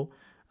 So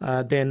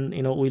then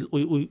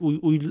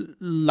we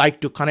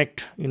like to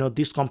connect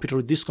this computer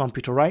with this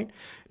computer, right?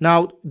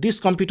 Now this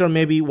computer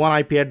may be one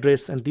IP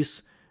address, and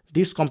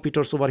these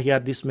computers over here,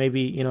 this may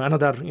be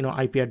another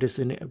IP address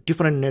in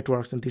different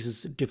networks, and this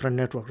is different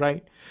network,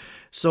 right?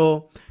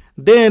 So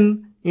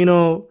then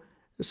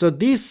so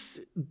this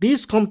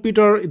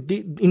computer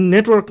in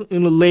network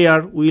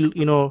layer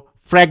will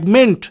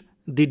fragment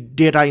the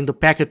data in the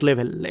packet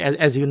level,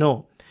 as you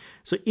know.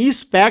 So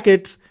each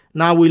packets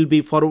now will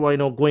be forward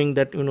going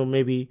that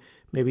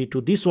maybe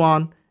to this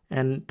one,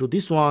 and to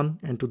this one,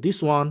 and to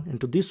this one, and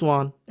to this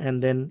one,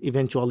 and then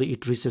eventually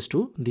it reaches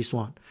to this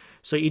one.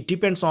 So it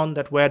depends on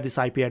that where this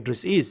IP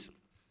address is.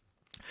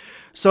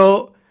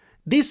 So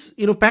this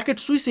packet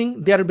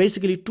switching, there are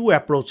basically two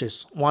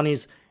approaches. One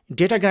is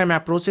datagram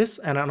approaches,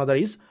 and another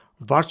is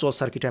virtual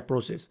circuit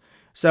approaches.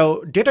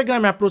 So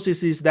datagram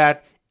approaches is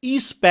that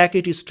each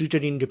packet is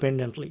treated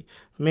independently.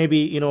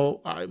 Maybe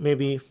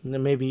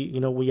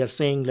we are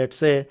saying, let's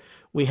say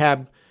we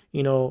have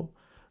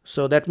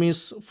so that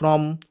means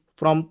from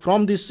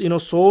this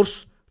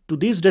source to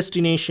this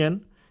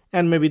destination,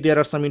 and maybe there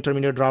are some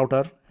intermediate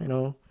router,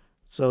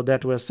 so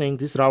that we're saying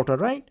this router,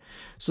 right?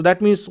 So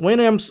that means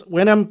when I'm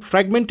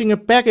fragmenting a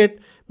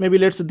packet, maybe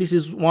let's say this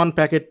is one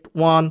packet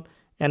 1,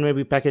 and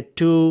maybe packet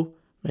 2,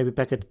 maybe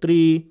packet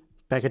 3,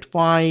 packet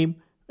 5,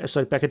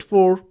 packet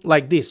 4,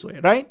 like this way,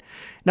 right?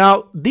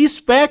 Now this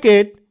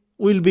packet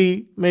will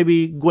be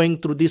maybe going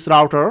through this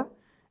router,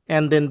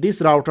 and then this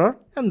router,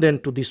 and then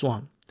to this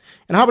one.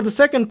 And how about the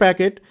second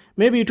packet?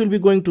 Maybe it will be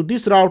going to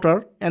this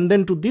router, and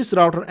then to this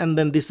router, and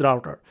then this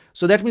router.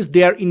 So that means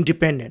they are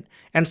independent,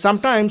 and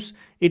sometimes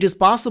it is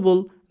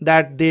possible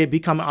that they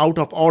become out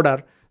of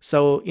order.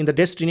 So in the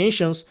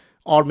destinations,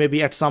 or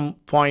maybe at some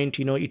point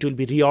it will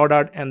be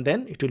reordered, and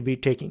then it will be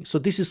taking. So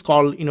this is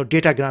called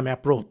datagram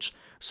approach.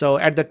 So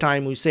at the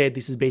time we say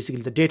this is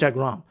basically the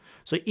datagram.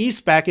 So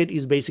each packet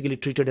is basically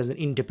treated as an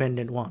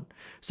independent one.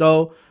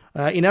 So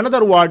in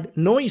another word,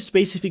 no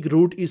specific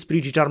route is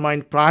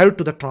predetermined prior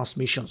to the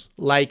transmissions,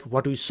 like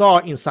what we saw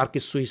in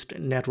circuit switched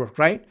network,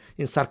 right?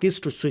 In circuit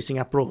switching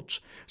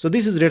approach. So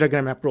this is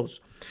datagram approach.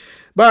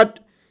 But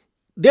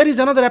there is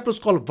another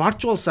approach called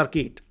virtual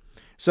circuit.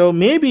 So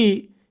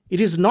maybe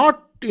it is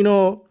not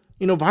virtual,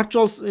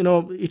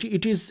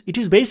 it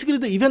is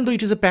basically even though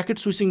it is a packet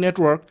switching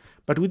network,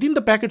 but within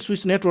the packet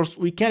switch networks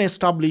we can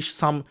establish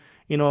some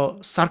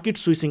circuit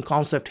switching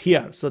concept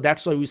here. So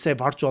that's why we say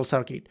virtual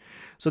circuit.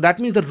 So that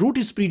means the route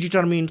is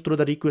predetermined through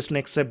the request and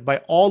accept by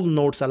all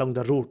nodes along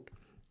the route.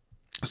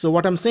 So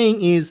what I'm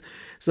saying is,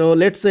 so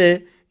let's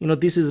say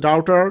this is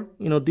router,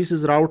 this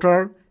is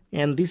router,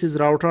 and this is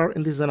router,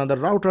 and this is another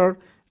router,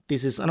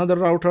 this is another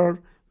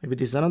router, maybe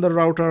this is another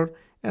router,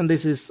 and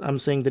this is, I'm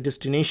saying, the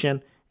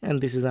destination,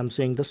 and this is, I'm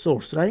saying, the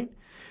source, right?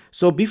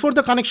 So before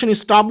the connection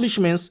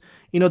establishments,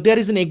 there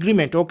is an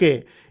agreement.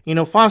 Okay,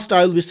 first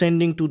I will be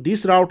sending to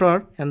this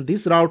router, and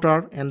this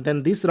router, and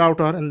then this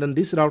router, and then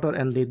this router,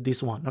 and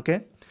this one.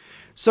 Okay,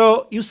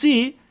 so you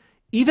see,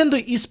 even though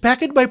it's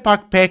packet by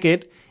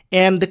packet,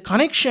 and the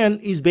connection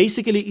is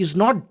basically is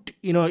not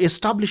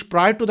established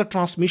prior to the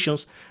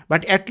transmissions,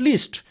 but at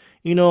least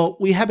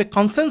we have a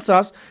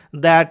consensus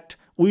that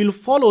we will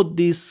follow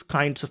these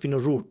kinds of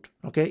route.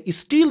 Okay,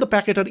 still the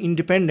packet are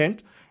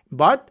independent,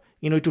 but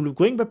it will be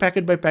going by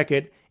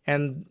packet,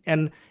 and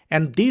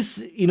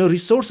these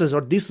resources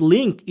or this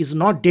link is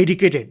not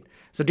dedicated.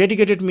 So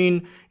dedicated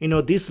mean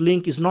this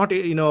link is not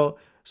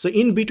so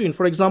in between.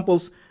 For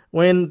example,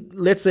 when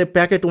let's say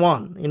packet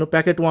 1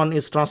 packet 1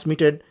 is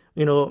transmitted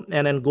and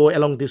then go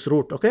along this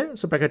route. Okay,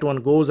 so packet 1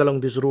 goes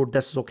along this route,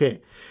 that's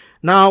okay.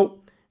 Now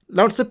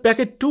let's say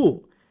packet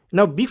 2.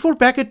 Now before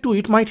packet 2,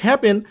 it might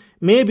happen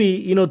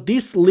maybe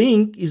this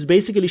link is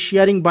basically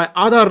sharing by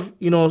other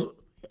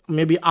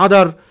maybe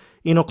other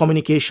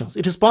communications.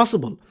 It is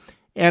possible,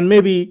 and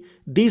maybe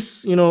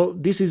this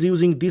this is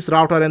using this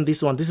router and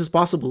this one. This is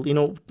possible,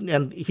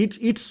 and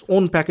its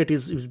own packet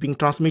is being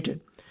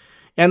transmitted,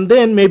 and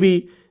then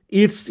maybe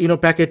its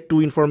packet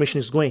 2 information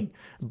is going.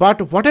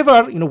 But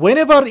whatever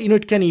whenever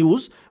it can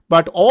use,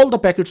 but all the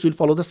packets will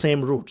follow the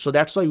same route. So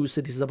that's why we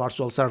say this is a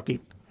virtual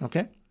circuit.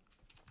 Okay.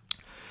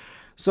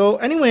 So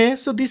anyway,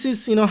 so this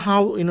is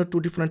how two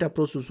different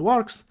approaches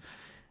works,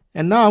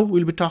 and now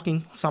we'll be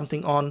talking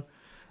something on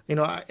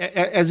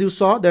as you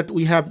saw that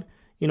we have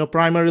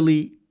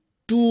primarily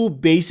two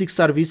basic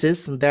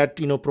services that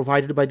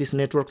provided by this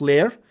network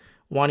layer.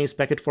 One is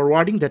packet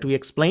forwarding that we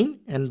explained,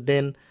 and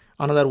then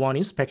another one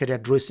is packet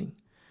addressing.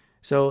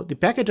 So the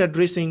packet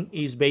addressing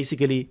is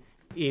basically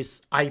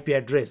is IP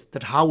address,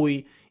 that how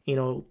we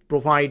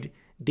provide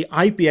the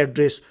IP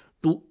address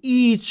to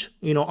each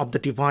of the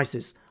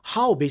devices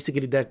how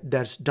basically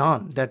that's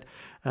done. That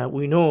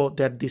we know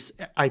that this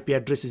IP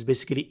address is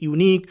basically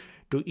unique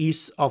to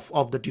each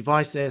of the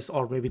devices,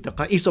 or maybe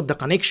each of the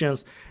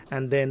connections,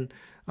 and then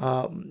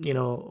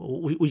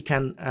we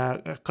can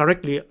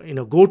correctly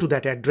go to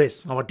that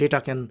address. Our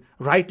data can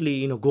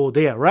rightly go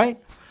there,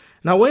 right?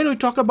 Now when we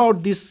talk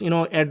about this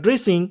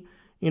addressing,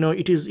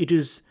 it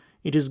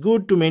is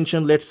good to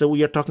mention, let's say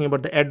we are talking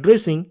about the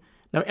addressing.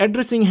 Now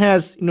addressing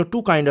has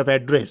two kind of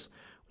address.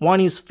 One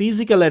is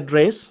physical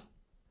address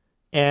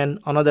and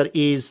another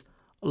is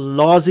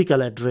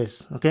logical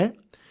address. Okay,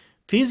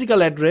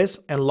 physical address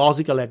and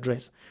logical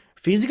address.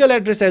 Physical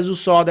address, as you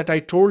saw that I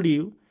told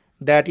you,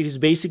 that it is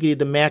basically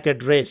the MAC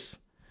address.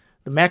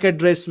 The MAC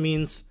address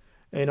means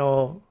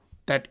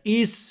that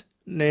each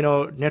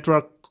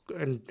network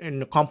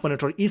and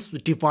component or each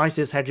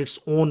devices had its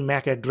own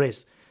MAC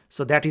address.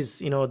 So that is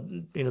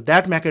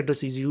that MAC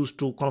address is used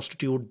to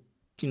constitute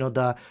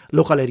the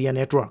local area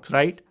networks,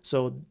 right?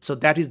 So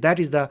that is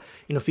the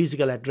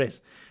physical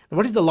address.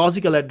 What is the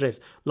logical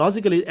address?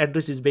 Logical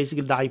address is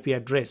basically the IP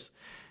address.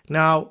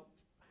 Now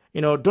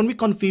don't be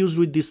confused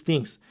with these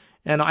things,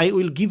 and I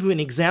will give you an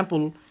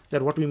example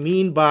that what we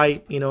mean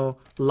by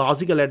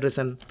logical address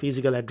and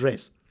physical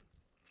address.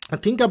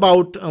 And think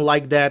about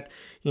like that.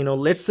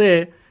 Let's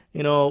say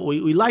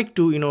we like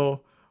to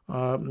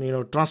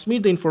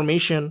transmit the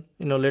information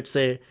let's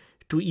say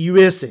to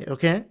USA,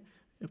 okay,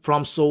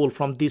 from Seoul,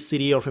 from this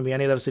city, or from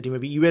any other city,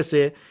 maybe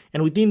USA,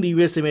 and within the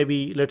USA,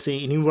 maybe let's say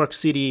in New York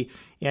City,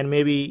 and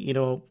maybe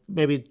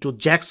maybe to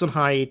Jackson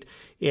Heights,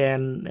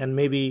 and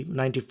maybe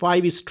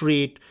 95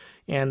 Street,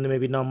 and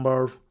maybe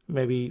number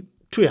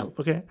 12.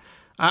 Okay,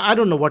 I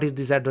don't know what is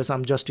this address.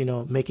 I'm just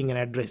making an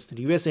address. The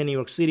USA, New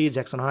York City,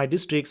 Jackson Heights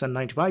districts, and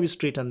 95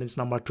 Street, and it's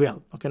number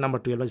 12. Okay, number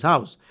 12 is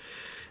house.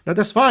 Now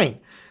that's fine.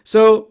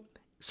 So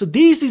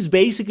this is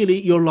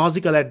basically your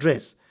logical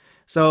address.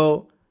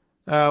 So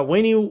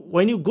when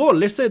you go,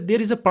 let's say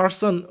there is a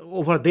person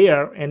over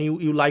there, and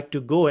you like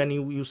to go, and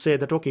you say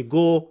that, okay,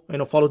 go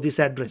follow this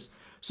address.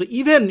 So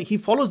even he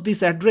follows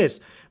this address,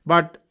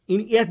 but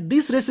at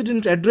this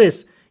resident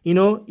address,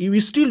 you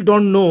still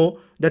don't know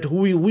that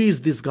who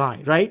is this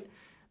guy, right?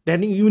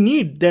 Then you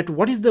need that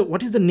what is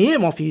the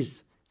name of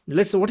his,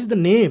 let's say, what is the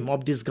name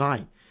of this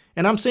guy?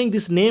 And I'm saying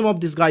this name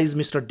of this guy is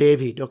Mr.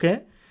 David.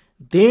 Okay,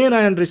 then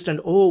I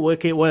understand. Oh,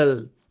 okay,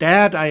 well,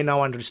 that I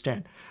now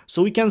understand.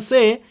 So we can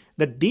say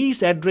that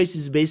this address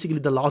is basically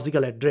the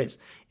logical address,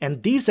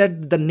 and this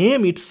the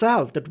name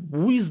itself, that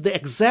who is the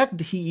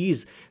exact he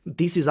is,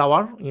 this is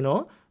our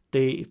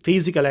the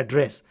physical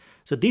address.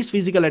 So this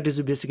physical address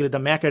is basically the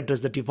MAC address,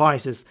 the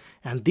devices,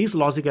 and this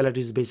logical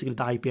address is basically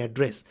the IP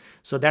address.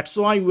 So that's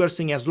why we are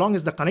saying as long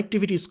as the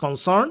connectivity is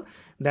concerned,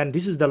 then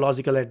this is the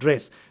logical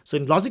address. So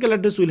in logical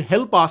address will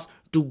help us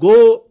to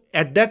go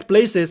at that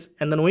places,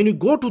 and then when you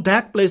go to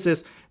that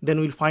places, then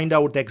we'll find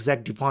out the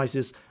exact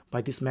devices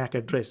by this MAC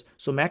address.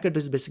 So MAC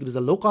address is basically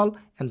the local,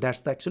 and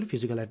that's the actual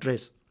physical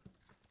address.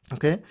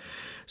 Okay,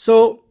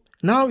 so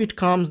now it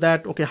comes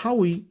that, okay, how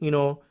we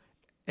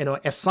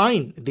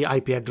assign the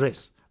IP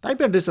address. The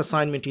IP address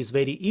assignment is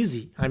very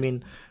easy. I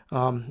mean,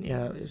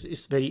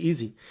 it's very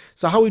easy.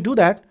 So how we do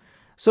that?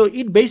 So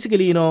it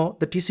basically,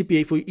 the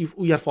TCP, if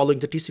we are following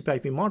the TCP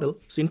IP model.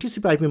 So in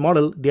TCP IP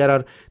model, there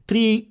are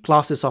three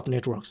classes of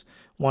networks.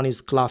 One is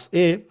class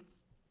A,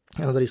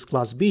 another is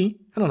class B,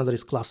 and another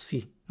is class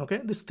C. Okay,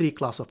 these three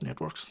class of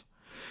networks.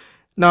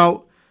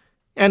 Now,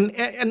 and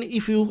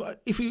if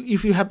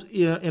you have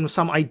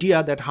some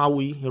idea that how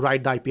we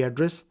write the IP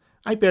address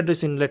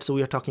in, let's say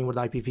we are talking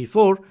about the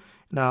IPv4.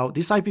 Now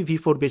this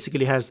IPv4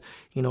 basically has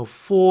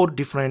 4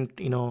 different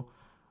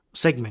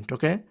segment.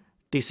 Okay,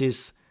 this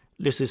is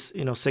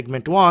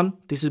segment 1.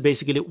 This is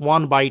basically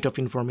 1 byte of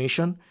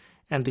information,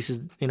 and this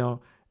is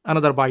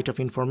another byte of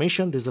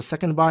information. This is the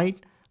second byte.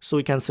 So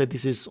we can say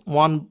this is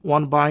one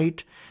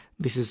byte,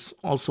 this is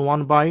also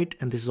 1 byte,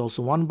 and this is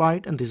also 1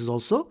 byte, and this is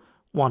also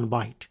 1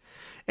 byte.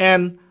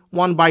 And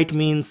 1 byte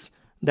means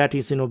that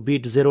is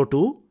bit 0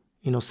 to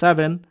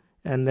 7,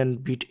 and then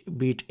bit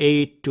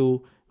 8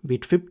 to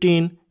bit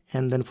 15,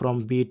 and then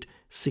from bit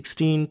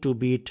 16 to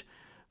bit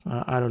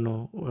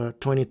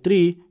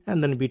 23,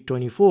 and then bit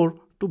 24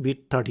 to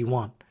bit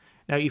 31.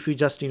 Now if you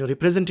just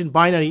represent in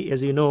binary,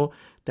 as you know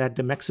that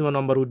the maximum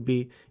number would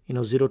be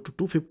 0 to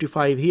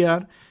 255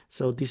 here.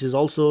 So this is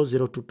also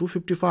 0 to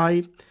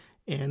 255,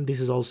 and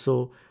this is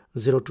also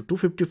 0 to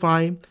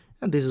 255,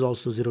 and this is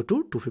also 0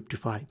 to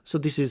 255. So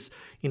this is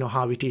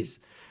how it is,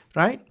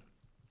 right?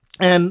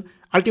 And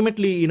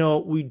ultimately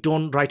we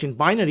don't write in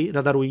binary,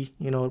 rather we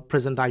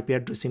present the IP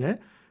address in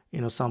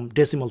a some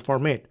decimal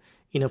format,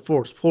 in a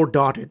 4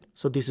 dotted.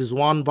 So this is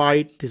 1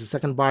 byte, this is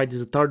second byte, this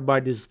is third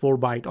byte, this is 4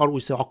 byte, or we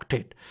say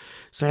octet.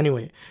 So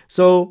anyway,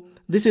 so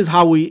this is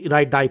how we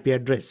write the IP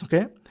address.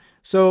 Okay,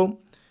 so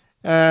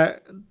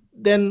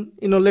then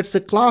let's say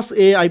class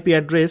A IP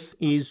address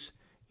is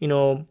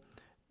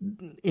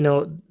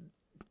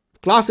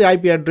class A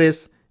IP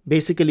address,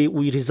 basically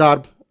we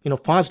reserve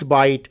first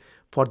byte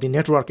for the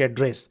network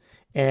address,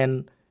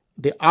 and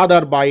the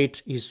other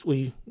byte is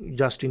we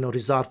just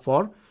reserve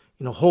for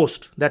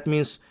host. That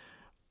means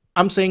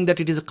I'm saying that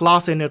it is a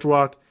class A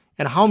network.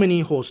 And how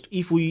many hosts?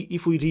 If we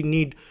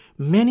need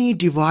many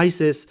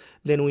devices,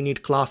 then we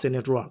need class A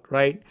network,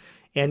 right?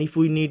 And if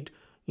we need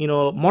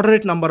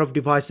moderate number of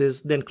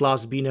devices, then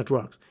class B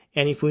networks.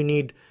 And if we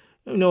need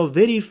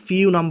very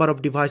few number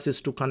of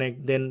devices to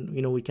connect, then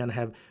we can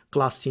have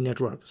class C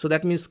network. So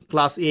that means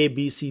class A,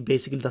 B, C,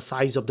 basically the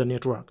size of the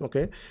network.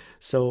 Okay,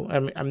 so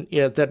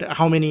yeah, that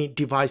how many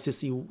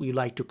devices you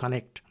like to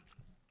connect.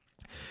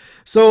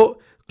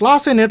 So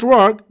class A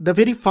network, the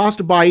very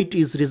first byte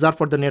is reserved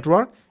for the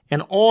network,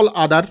 and all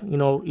other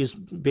is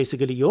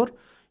basically your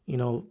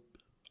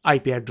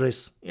IP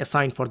address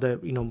assigned for the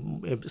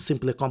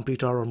simply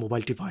computer or mobile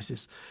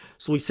devices.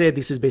 So we say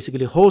this is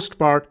basically host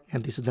part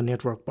and this is the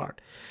network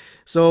part.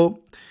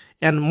 So,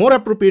 and more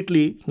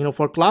appropriately,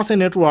 for class A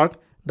network,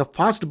 the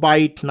first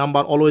byte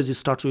number always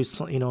starts with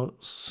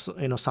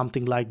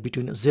something like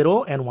between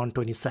 0 and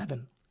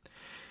 127.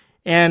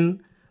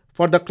 And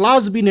for the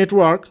class B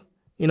network,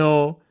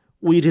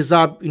 we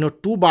reserve 2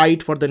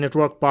 byte for the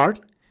network part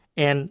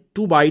and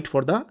 2 byte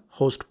for the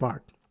host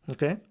part.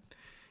 Okay,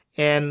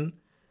 and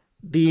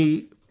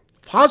the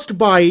first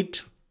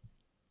byte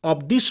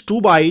of this 2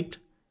 byte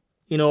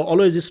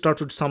always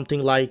starts with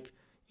something like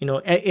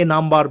a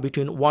number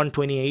between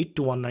 128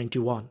 to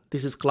 191.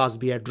 This is class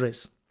B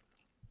address,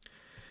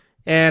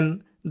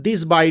 and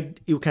this byte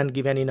you can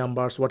give any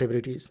numbers, whatever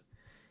it is.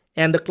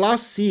 And the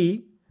class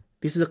C,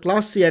 this is a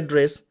class C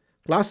address.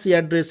 Class C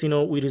address,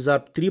 we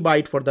reserve 3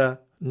 byte for the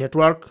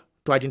network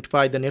to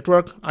identify the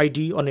network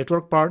ID or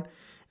network part,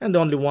 and the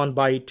only 1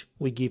 byte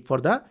we give for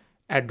the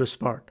address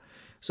part.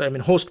 So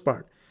host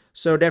part.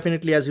 So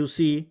definitely, as you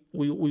see,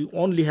 we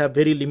only have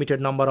very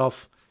limited number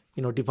of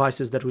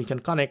devices that we can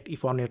connect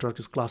if our network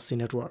is class C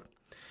network.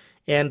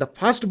 And the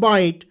first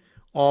byte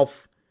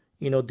of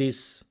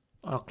this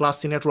class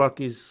C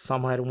network is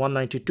somewhere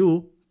 192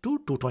 to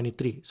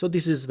 223. So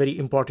this is very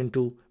important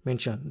to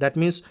mention. That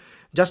means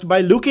just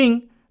by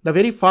looking the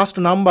very first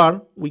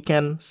number, we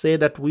can say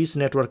that which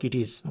network it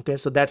is. Okay,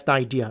 so that's the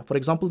idea. For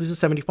example, this is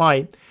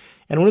 75,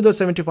 and only the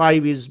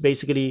 75 is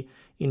basically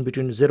in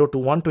between 0 to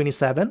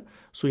 127.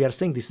 So we are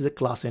saying this is a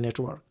class A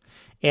network.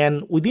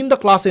 And within the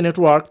class A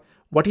network,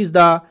 what is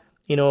the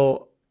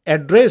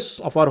address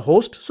of our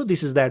host? So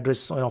this is the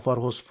address of our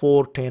host,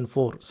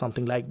 4.10.4,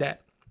 something like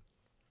that.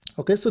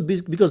 Okay, so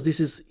because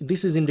this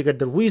is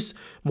indicated which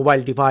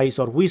mobile device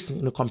or which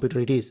computer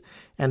it is,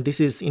 and this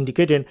is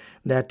indicated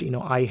that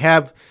I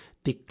have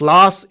the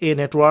class A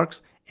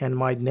networks and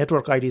my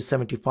network ID is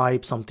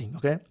 75 something.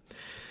 Okay,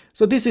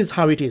 so this is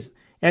how it is.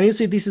 And you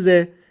see this is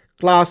a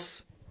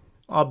class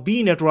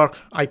B network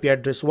IP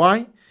address.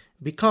 Why?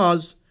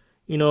 Because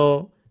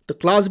the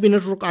class B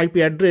network IP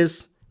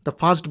address, the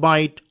first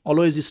byte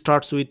always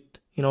starts with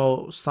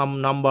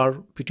some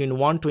number between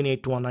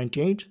 128 to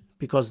 198,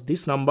 because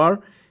this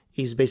number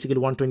is basically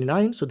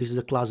 129. So this is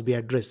a class B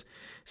address.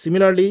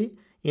 Similarly,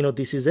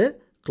 this is a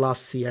class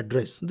C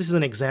address. This is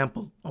an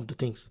example of the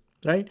things,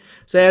 right?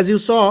 So as you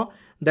saw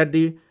that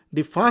the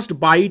first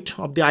byte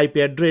of the IP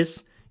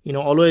address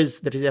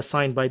always that is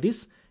assigned by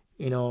this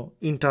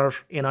inter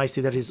NIC,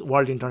 that is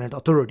World Internet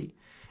Authority,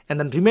 and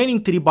then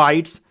remaining 3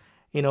 bytes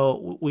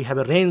we have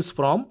a range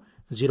from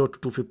 0 to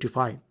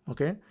 255.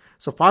 Okay,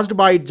 so first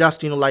byte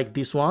just like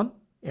this one,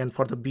 and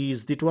for the B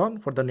is this one,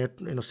 for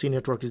the C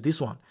network is this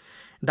one.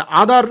 The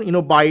other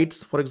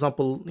bytes, for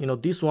example,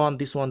 this one,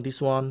 this one,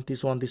 this one,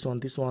 this one, this one,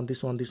 this one,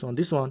 this one, this one,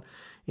 this one,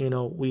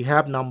 we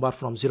have number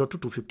from 0 to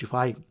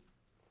 255.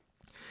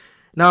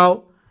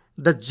 Now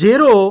the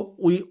 0,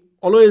 we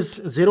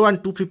always 0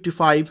 and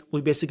 255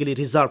 we basically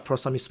reserve for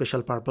some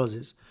special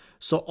purposes.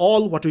 So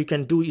all what we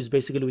can do is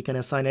basically we can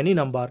assign any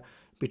number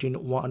between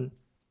 1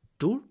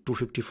 to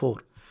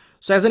 254.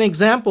 So as an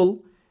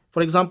example,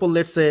 for example,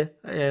 let's say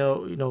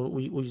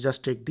we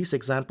just take this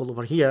example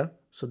over here.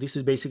 So this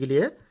is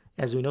basically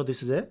as we know,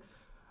 this is a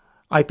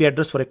IP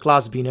address for a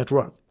class B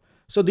network.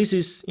 So this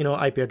is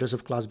IP address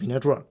of class B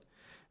network.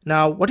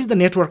 Now what is the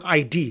network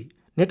ID?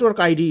 Network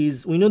ID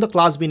is, we know the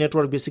class B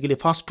network basically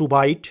first 2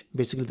 byte,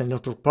 basically the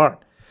network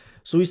part.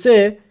 So we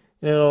say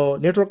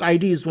network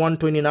ID is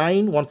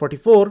 129,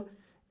 144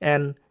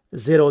 and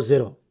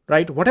 00,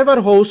 right?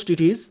 Whatever host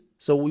it is.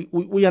 So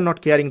we are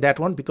not carrying that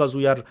one because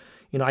we are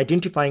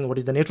identifying what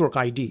is the network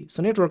ID.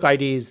 So network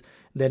ID is,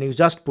 then you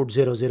just put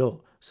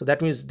 00. So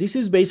that means this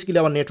is basically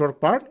our network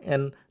part,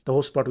 and the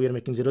host part we are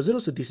making 00.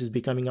 So this is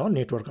becoming our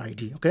network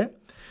ID. Okay.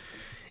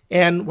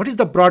 And what is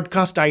the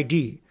broadcast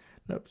ID?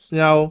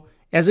 Now,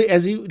 as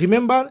you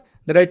remember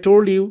that I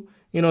told you,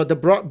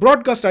 the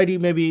broadcast ID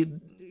may be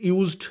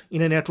used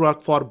in a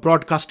network for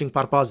broadcasting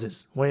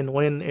purposes.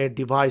 When a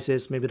device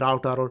is maybe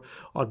router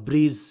or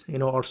bridge,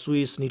 or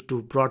switch need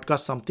to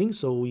broadcast something,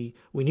 so we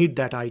need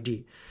that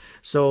ID.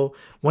 So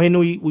when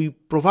we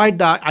provide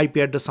the IP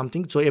address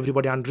something, so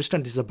everybody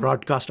understand this is a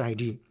broadcast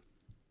ID.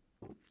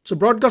 So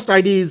broadcast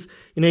ID is,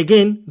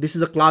 again, this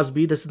is a class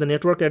B, this is the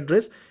network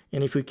address,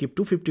 and if we keep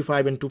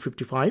 255 and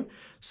 255,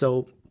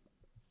 so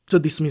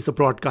this means the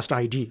broadcast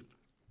ID.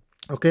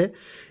 Okay,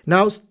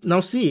 now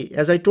see,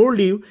 as I told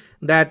you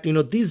that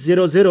this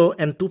 00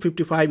 and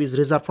 255 is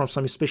reserved from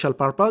some special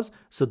purpose.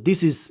 So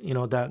this is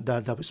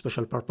the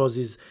special purpose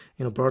is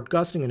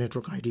broadcasting and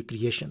network ID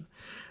creation.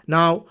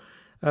 Now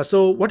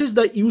so what is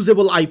the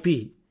usable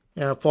IP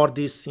for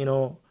this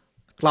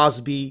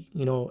class B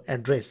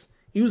address?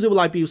 Usable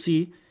IP, you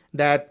see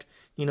that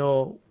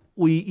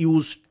we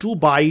use 2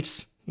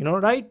 bytes,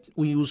 right?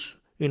 We use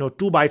 2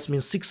 bytes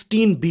means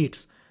 16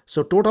 bits.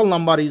 So total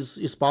number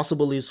is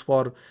possible is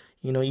for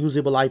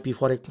usable IP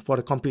for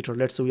a computer.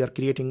 Let's say we are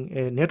creating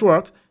a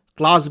network,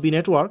 class B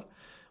network.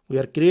 We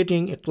are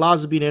creating a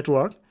class B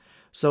network.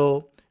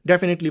 So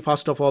definitely,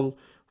 first of all,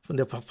 from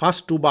the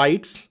first 2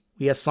 bytes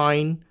we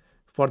assign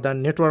for the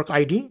network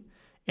ID,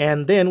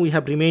 and then we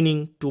have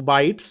remaining 2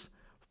 bytes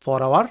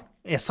for our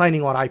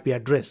assigning our IP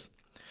address.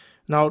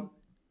 Now,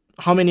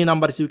 how many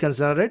numbers you can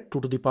generate?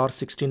 2 to the power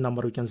 16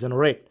 number we can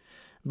generate,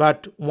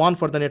 but one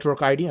for the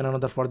network ID and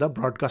another for the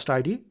broadcast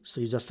ID.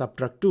 So you just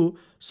subtract 2.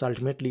 So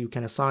ultimately you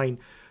can assign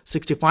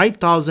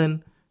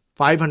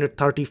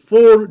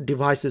 65,534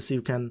 devices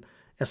you can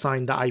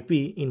assign the IP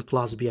in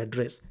class B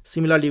address.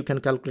 Similarly, you can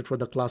calculate for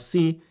the class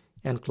C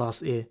and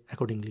class A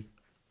accordingly.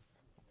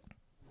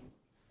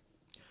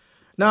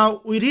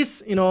 Now we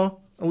just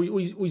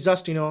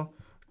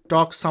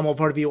talk some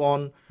overview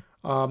on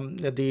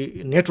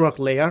the network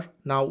layer.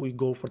 Now we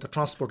go for the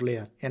transport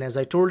layer, and as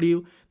I told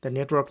you, the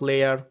network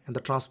layer and the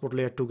transport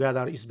layer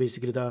together is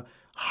basically the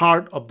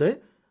heart of the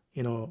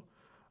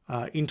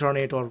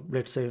internet, or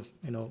let's say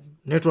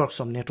networks,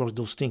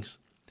 those things.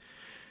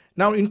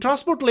 Now in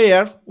transport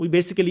layer we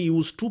basically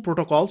use 2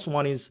 protocols.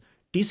 One is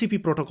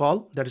TCP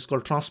protocol, that is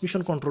called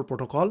transmission control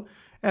protocol,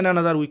 and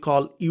another we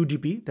call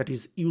UDP, that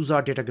is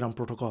user datagram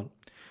protocol.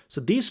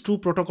 So these 2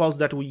 protocols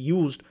that we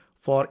used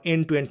for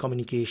end-to-end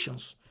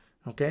communications.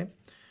 Okay,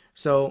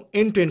 so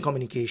end-to-end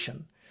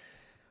communication.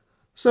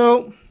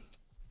 So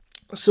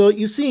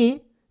you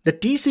see, the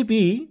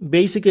TCP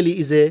basically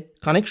is a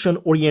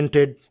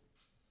connection-oriented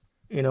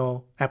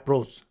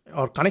approach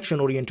or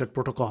connection-oriented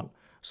protocol.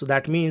 So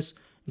that means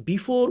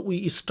before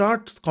we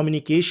start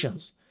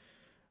communications,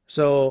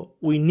 so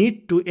we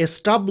need to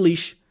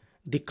establish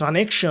the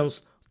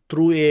connections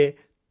through a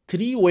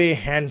 3-way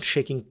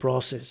handshaking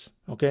process.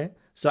 Okay,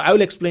 so I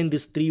will explain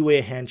this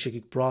 3-way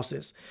handshaking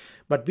process.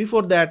 But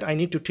before that, I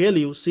need to tell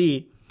you,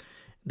 see,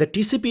 the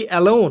TCP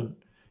alone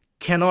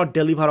cannot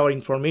deliver our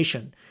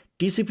information.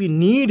 TCP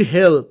need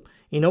help,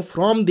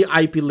 from the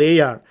IP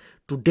layer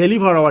to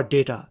deliver our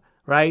data,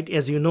 right?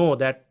 As you know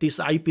that this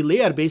IP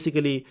layer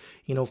basically,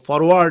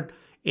 forwarded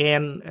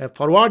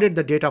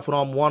the data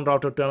from one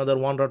router to another,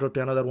 one router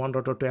to another, one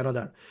router to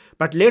another.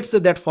 But let's say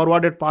that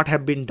forwarded part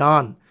have been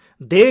done.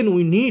 Then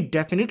we need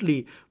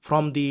definitely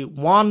from the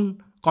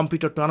one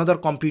computer to another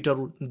computer,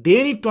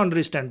 they need to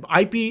understand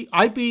IP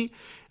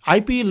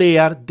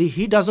layer.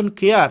 He doesn't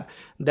care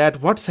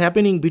that what's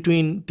happening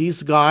between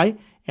this guy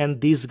and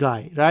this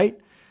guy, right?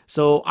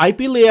 So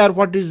IP layer,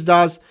 what this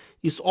does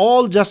is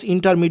all just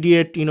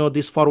intermediate,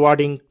 this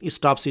forwarding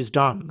stuff is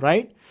done,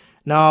 right?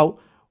 Now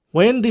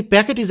when the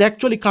packet is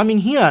actually coming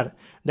here,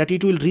 that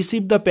it will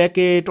receive the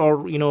packet,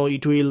 or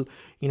it will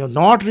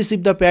not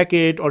receive the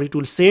packet, or it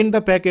will send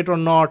the packet or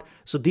not.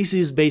 So this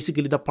is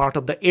basically the part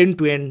of the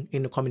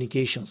end-to-end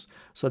communications.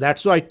 So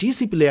that's why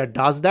TCP layer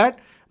does that,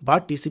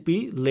 but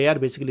TCP layer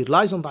basically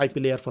relies on the IP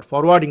layer for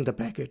forwarding the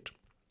packet.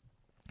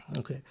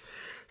 Okay,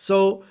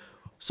 so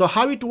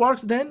how it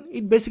works then?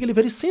 It basically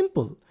very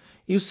simple.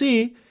 You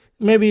see,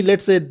 maybe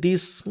let's say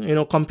this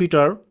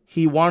computer,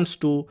 he wants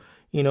to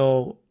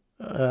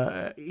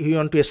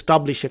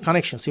establish a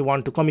connection. He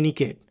wants to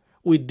communicate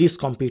with this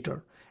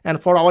computer. And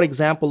for our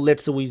example,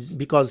 let's say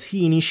because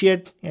he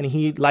initiate and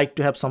he like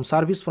to have some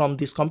service from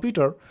this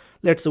computer,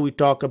 let's say we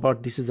talk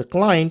about this is a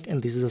client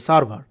and this is a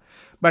server.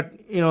 But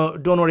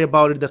don't worry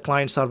about it, the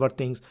client server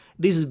things.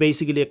 This is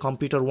basically a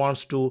computer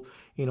wants to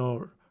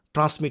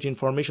transmit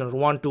information or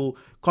want to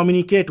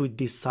communicate with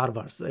these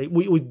servers,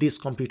 with this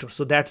computer.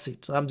 So that's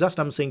it. So I'm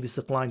saying this is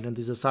a client and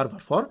this is a server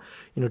for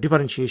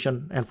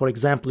differentiation and for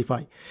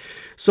exemplify.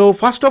 So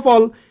first of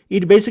all,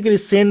 it basically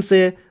sends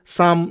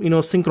some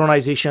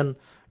synchronization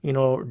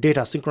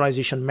data,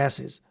 synchronization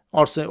message,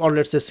 or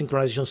let's say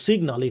synchronization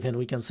signal, even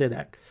we can say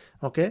that.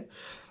 Okay,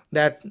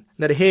 that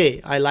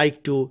hey, I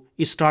like to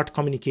start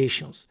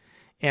communications,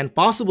 and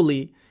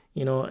possibly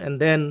and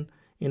then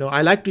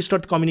I like to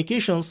start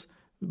communications.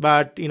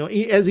 But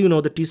as you know,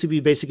 the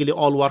TCP basically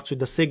all works with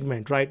the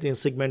segment, right? In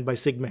segment by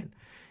segment,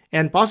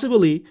 and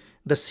possibly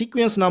the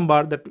sequence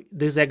number, that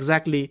this is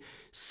exactly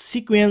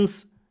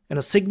sequence and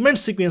a segment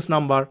sequence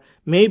number,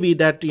 maybe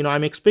that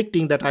I'm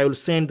expecting that I will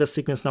send the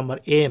sequence number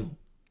M.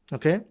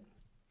 Okay,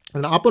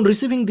 and upon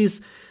receiving this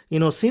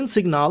SYN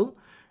signal,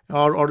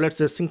 or let's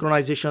say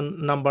synchronization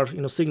number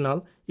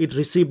signal, it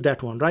received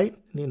that one, right,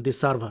 in the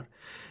server,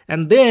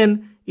 and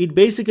then it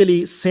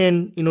basically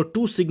send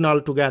 2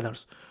 signal together.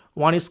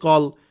 One is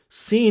called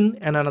SYN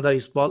and another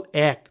is called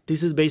ACK.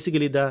 This is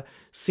basically the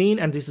SYN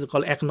and this is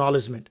called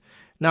acknowledgement.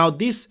 Now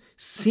this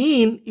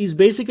SYN is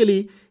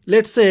basically,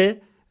 let's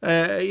say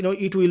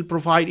it will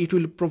provide, it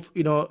will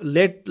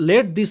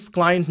let this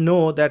client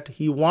know that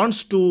he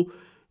wants to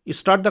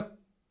start the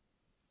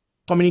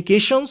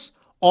communications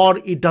or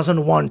it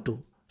doesn't want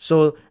to.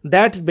 So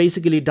that's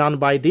basically done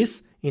by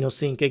this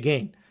sync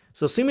again.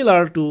 So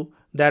similar to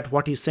that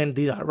what he sent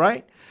these are,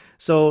 right?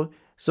 So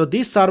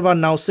this server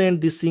now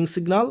send this sync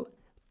signal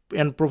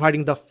and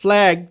providing the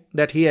flag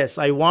that yes,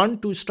 I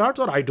want to start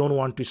or I don't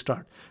want to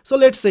start. So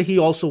let's say he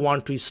also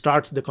want to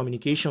start the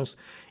communications,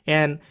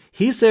 and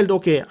he said,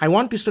 okay, I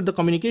want to start the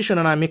communication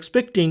and I'm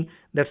expecting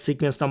that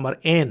sequence number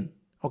n.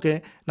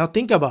 Okay, now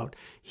think about,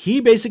 he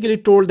basically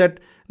told that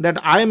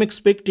I am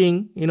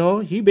expecting,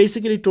 he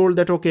basically told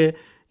that, okay,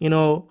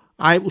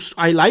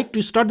 I like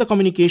to start the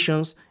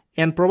communications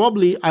and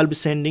probably I'll be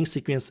sending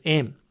sequence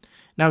m.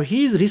 Now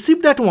he's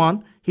received that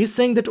one. He's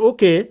saying that,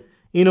 okay,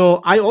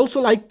 I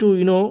also like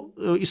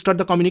to, start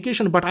the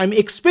communication, but I'm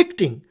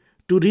expecting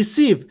to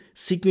receive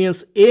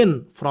sequence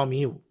n from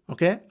you.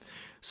 Okay.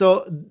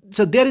 So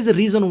there is a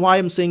reason why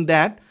I'm saying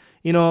that,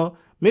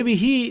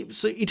 maybe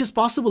so it is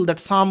possible that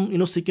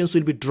some, sequence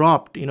will be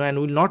dropped, and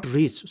will not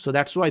reach. So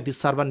that's why this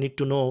server need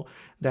to know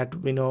that,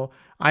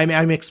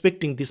 I'm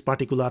expecting this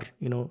particular,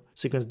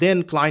 sequence.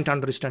 Then client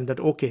understand that,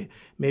 okay,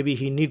 maybe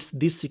he needs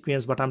this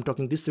sequence, but I'm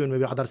talking this sequence,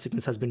 maybe other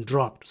sequence has been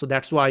dropped. So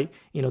that's why,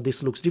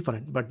 this looks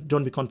different, but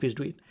don't be confused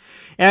with.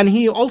 And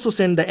he also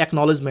sent the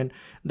acknowledgement.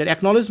 That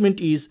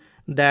acknowledgement is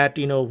that,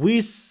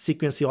 which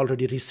sequence he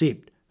already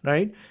received,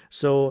 right?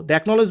 So the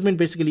acknowledgement,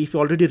 basically, if you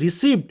already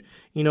received,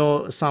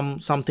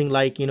 something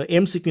like,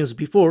 m sequence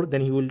before, then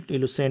he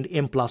will send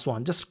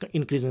m+1, just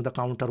increasing the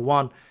counter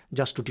 1,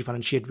 just to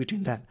differentiate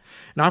between that.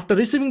 Now after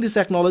receiving this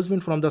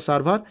acknowledgement from the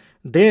server,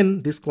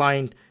 then this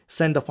client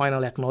send the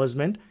final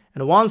acknowledgement,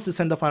 and once they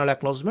send the final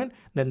acknowledgement,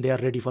 then they are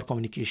ready for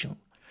communication.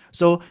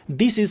 So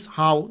this is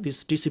how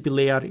this TCP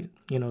layer,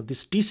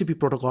 this TCP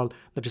protocol,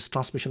 that is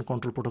transmission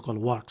control protocol,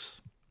 works.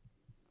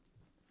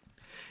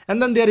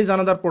 And then there is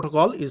another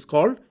protocol is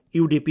called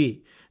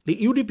UDP. The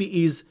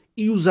UDP is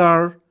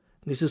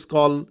this is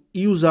called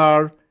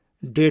user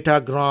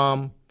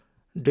datagram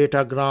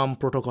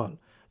protocol.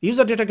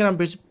 User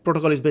datagram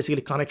protocol is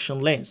basically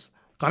connectionless,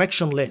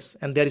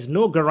 and there is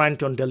no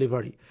guarantee on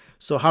delivery.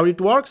 So how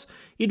it works?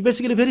 It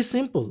basically very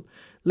simple.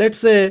 Let's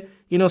say,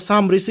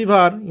 some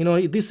receiver,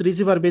 this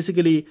receiver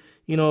basically,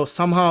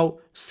 somehow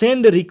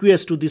send a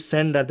request to this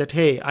sender that,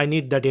 hey, I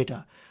need the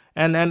data.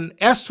 And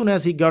as soon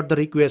as he got the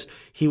request,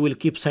 he will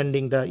keep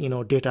sending the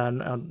data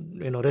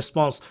and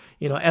response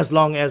as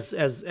long as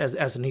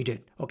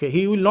needed. Okay,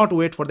 he will not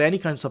wait for any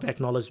kinds of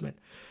acknowledgement.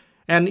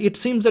 And it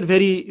seems that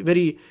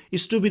very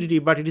stupidity,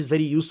 but it is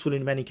very useful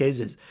in many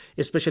cases,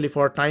 especially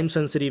for time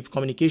sensitive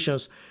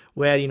communications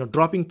where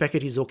dropping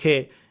packet is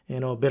okay,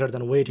 better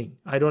than waiting.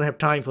 I don't have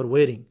time for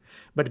waiting.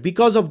 But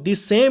because of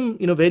this same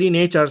very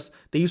natures,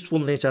 the useful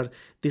nature,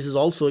 this is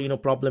also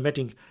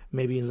problematic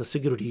maybe in the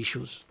security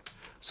issues.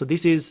 So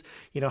this is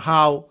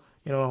how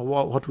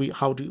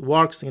how it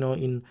works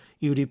in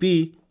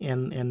UDP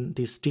and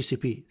this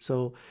TCP.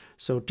 So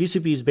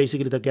TCP is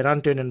basically the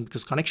guaranteed and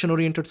just connection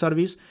oriented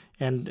service,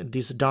 and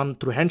this is done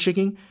through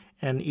handshaking,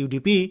 and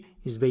UDP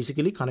is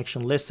basically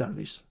connectionless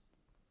service.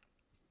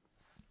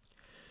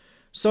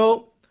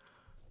 So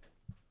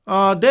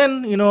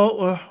then we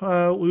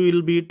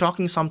will be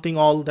talking something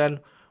all then.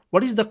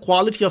 What is the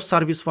quality of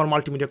service for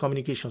multimedia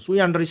communications?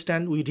 We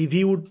understand, we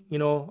reviewed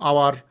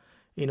our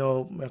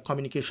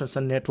communications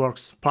and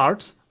networks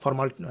parts for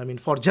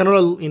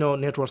general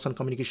networks and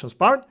communications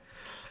part.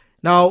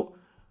 Now,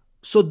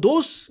 so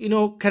those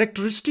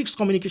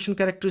communication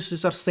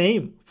characteristics are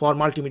same for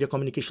multimedia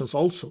communications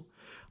also.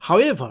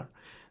 However,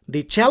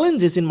 the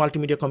challenges in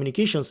multimedia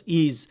communications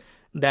is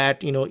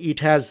that it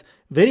has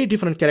very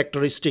different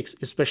characteristics,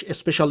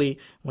 especially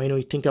when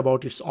you think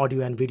about its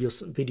audio and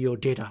video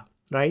data,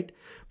 right?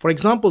 For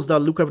example,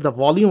 look at the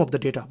volume of the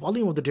data.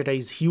 Volume of the data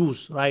is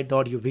huge, right? The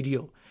audio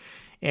video.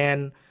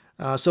 And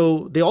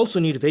so they also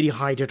need very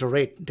high data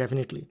rate,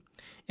 definitely.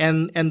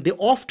 And they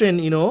often,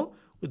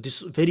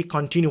 this very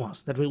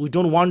continuous, that we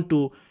don't want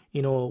to,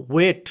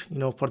 wait,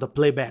 for the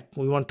playback.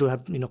 We want to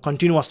have,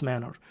 continuous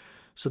manner.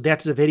 So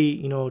that's a very,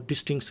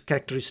 distinct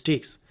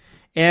characteristics.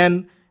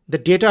 And the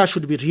data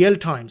should be real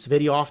times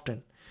very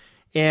often.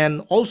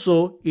 And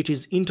also it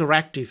is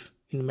interactive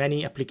in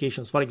many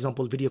applications, for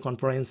example, video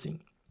conferencing.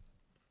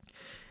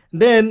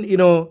 Then,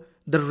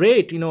 the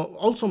rate,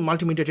 also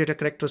multimedia data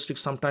characteristics,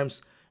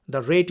 sometimes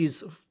the rate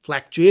is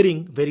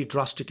fluctuating very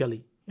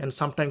drastically, and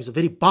sometimes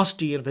very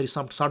busty and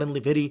suddenly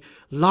very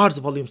large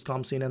volumes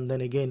comes in, and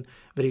then again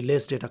very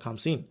less data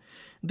comes in.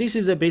 This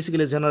is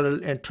basically a general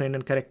trend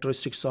and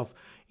characteristics of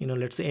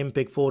let's say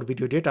MPEG-4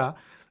 video data,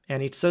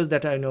 and it says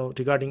that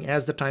regarding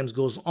as the times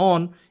goes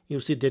on, you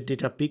see the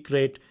data peak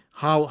rate,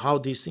 how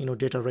this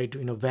data rate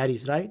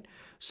varies, right?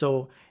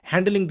 So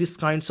handling these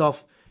kinds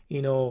of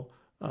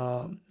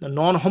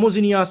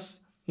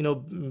non-homogeneous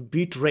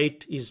bit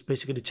rate is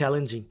basically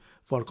challenging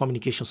for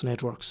communications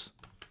networks.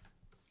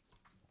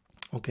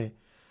 Okay.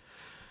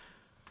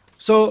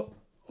 So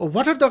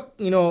what are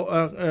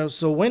the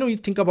so when we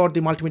think about the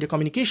multimedia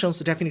communications,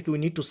 definitely we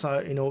need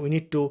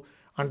to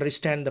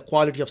understand the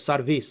quality of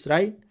service,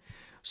 right?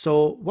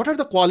 So what are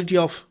the quality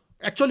of,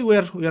 actually we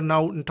are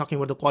now talking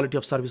about the quality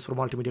of service for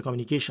multimedia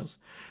communications.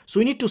 So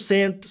we need to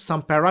set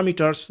some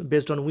parameters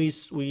based on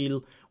which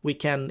we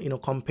can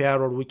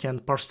compare or we can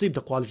perceive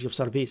the quality of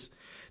service.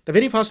 The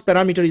very first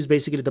parameter is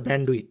basically the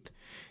bandwidth.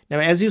 Now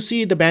as you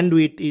see, the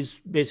bandwidth is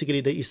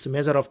basically the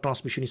measure of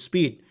transmission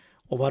speed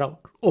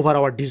over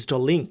our digital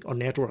link or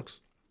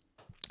networks.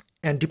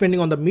 And depending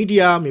on the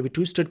media, maybe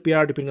twisted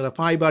pair, depending on the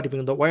fiber,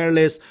 depending on the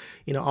wireless,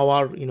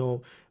 our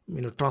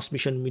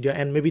transmission media,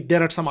 and maybe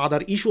there are some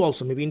other issue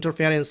also, maybe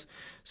interference.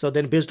 So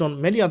then based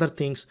on many other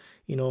things,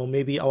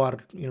 maybe our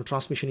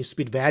transmission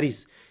speed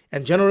varies.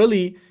 And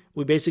generally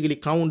we basically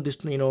count this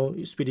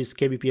speed is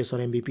kbps or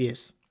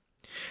mbps.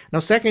 Now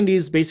second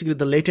is basically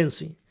the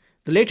latency.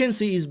 The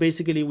latency is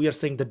basically, we are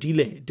saying the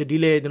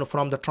delay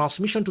from the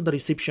transmission to the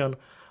reception,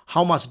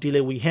 how much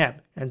delay we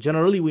have, and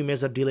generally we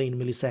measure delay in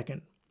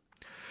millisecond.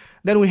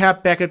 Then we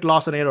have packet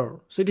loss and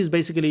error. So it is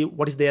basically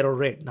what is the error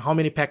rate, how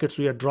many packets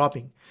we are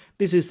dropping.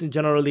 This is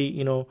generally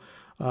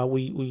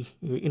we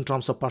in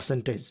terms of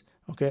percentage.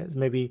 Okay,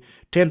 maybe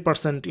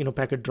 10%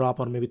 packet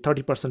drop, or maybe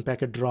 30%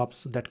 packet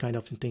drops, that kind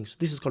of things.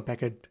 This is called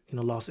packet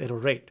loss error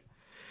rate.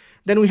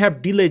 Then we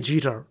have delay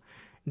jitter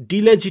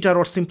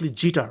or simply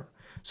jitter.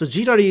 So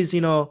jitter is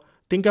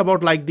think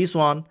about like this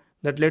one,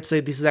 that let's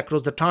say this is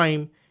across the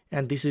time,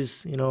 and this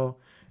is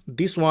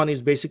this one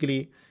is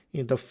basically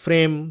the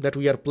frame that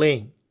we are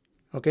playing.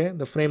 Okay,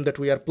 the frame that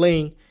we are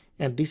playing,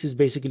 and this is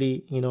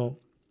basically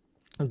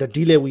the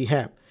delay we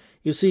have.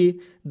 You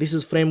see, this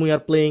is frame we are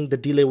playing, the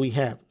delay we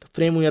have, the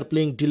frame we are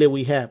playing, delay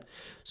we have.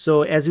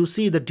 So as you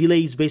see, the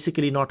delay is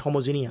basically not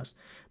homogeneous.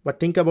 But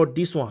think about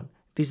this one,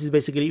 this is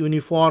basically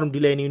uniform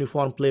delay and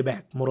uniform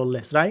playback, more or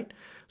less, right?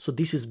 So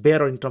this is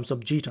better in terms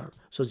of jitter.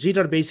 So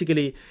jitter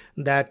basically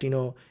that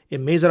a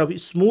measure of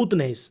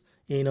smoothness,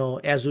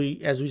 as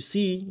we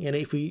see,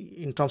 if we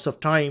in terms of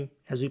time,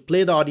 as we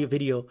play the audio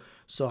video,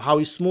 so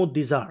how smooth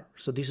these are.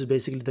 So this is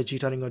basically the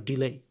jittering or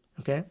delay.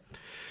 Okay,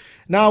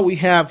 now we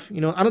have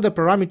another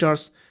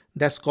parameters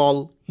that's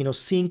called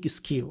sync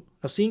skew.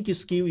 Now sync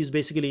skew is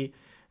basically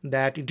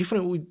that the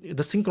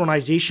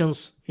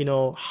synchronizations,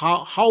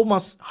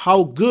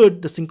 how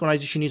good the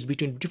synchronization is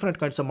between different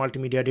kinds of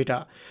multimedia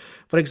data.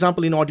 For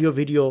example, in audio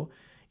video,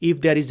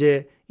 if there is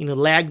a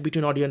lag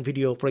between audio and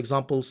video, for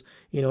example,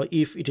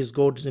 if it is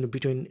good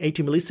between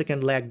 80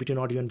 millisecond lag between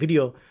audio and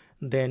video,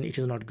 then it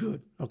is not good.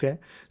 Okay,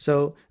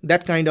 so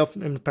that kind of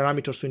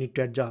parameters we need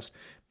to adjust.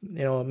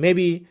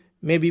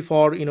 Maybe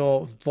for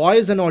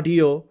voice and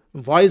audio,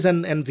 voice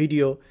and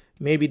video,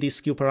 maybe the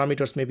skew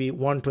parameters may be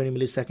 120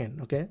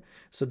 millisecond. Okay,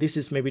 so this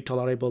is maybe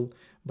tolerable,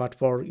 but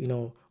for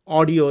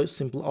audio,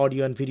 simple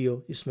audio and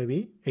video is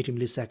maybe 80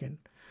 millisecond.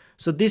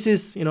 So this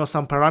is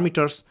some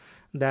parameters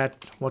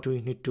that what we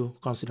need to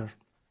consider.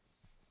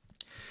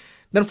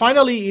 Then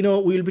finally,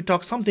 we will be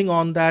talk something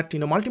on that,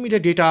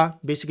 multimedia data,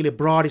 basically a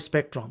broad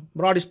spectrum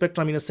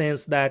in a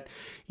sense that,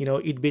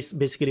 it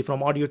basically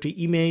from audio to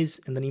image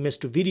and then image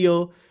to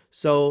video.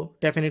 So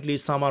definitely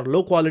some are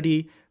low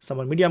quality, some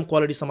are medium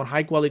quality, some are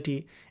high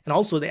quality. And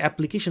also the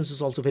applications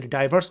is also very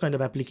diverse kind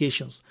of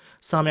applications.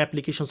 Some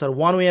applications are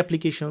one-way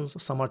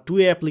applications, some are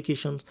two-way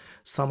applications,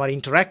 some are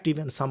interactive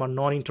and some are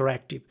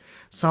non-interactive.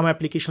 Some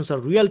applications are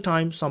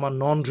real-time, some are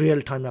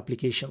non-real-time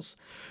applications.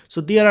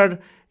 So there are,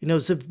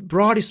 it's a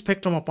broad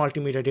spectrum of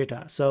multimedia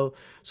data. So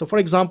for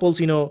examples,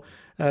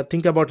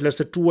 think about, let's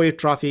say, two-way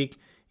traffic,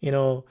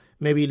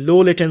 maybe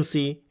low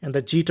latency and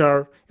the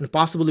jitter and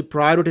possibly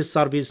priority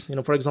service.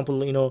 For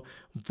example,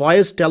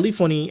 voice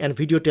telephony and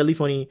video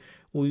telephony,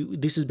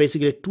 this is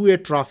basically a two-way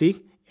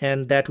traffic,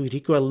 and that we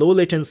require low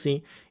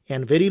latency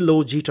and very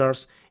low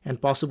jitters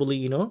and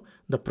possibly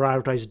the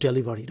prioritized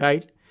delivery,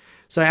 right?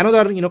 So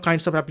another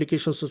kinds of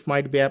applications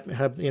might be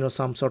have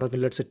some sort of,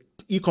 let's say,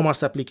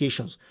 e-commerce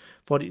applications.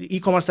 For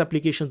e-commerce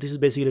applications, this is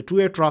basically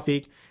two-way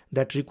traffic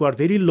that require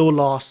very low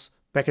loss,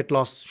 packet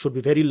loss should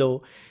be very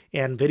low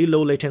and very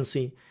low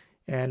latency,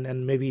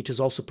 and maybe it is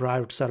also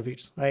private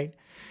service, right?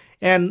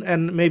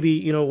 And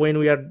maybe when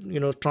we are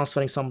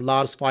transferring some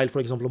large file, for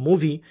example a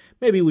movie,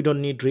 maybe we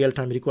don't need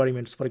real-time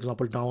requirements, for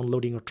example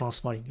downloading or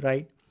transferring,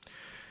 right?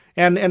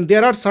 And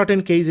there are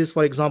certain cases,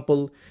 for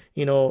example,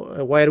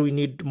 where we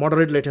need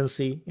moderate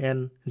latency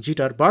and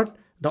jitter, but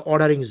the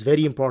ordering is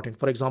very important.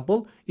 For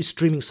example,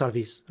 streaming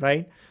service,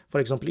 right? For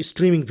example,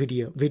 streaming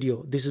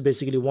video, this is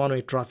basically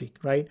one-way traffic,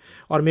 right?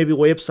 Or maybe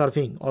web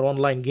surfing or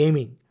online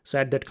gaming. So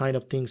at that kind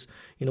of things,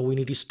 we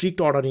need strict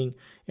ordering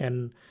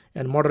and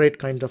moderate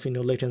kind of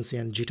latency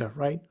and jitter,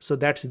 right? So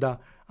that's the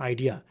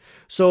idea.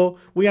 So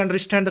we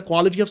understand the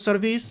quality of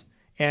service,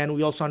 and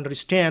we also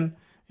understand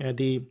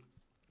the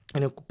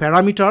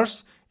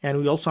parameters, and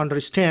we also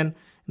understand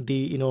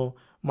the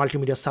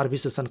multimedia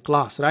services and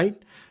class,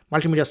 right?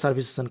 Multimedia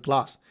services and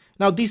class.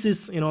 Now this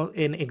is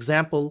an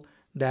example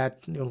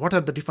that what are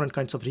the different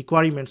kinds of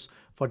requirements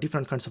for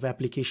different kinds of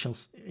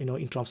applications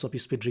in terms of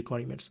speed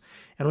requirements.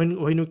 And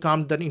when we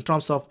come then in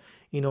terms of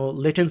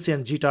latency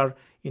and jitter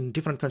in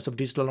different kinds of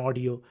digital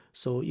audio,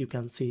 so you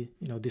can see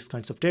these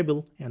kinds of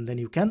table, and then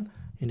you can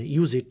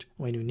use it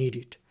when you need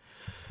it.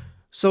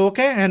 So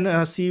okay,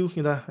 and see you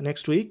in the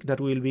next week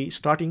that we will be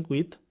starting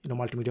with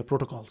multimedia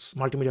protocols,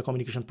 multimedia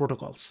communication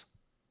protocols.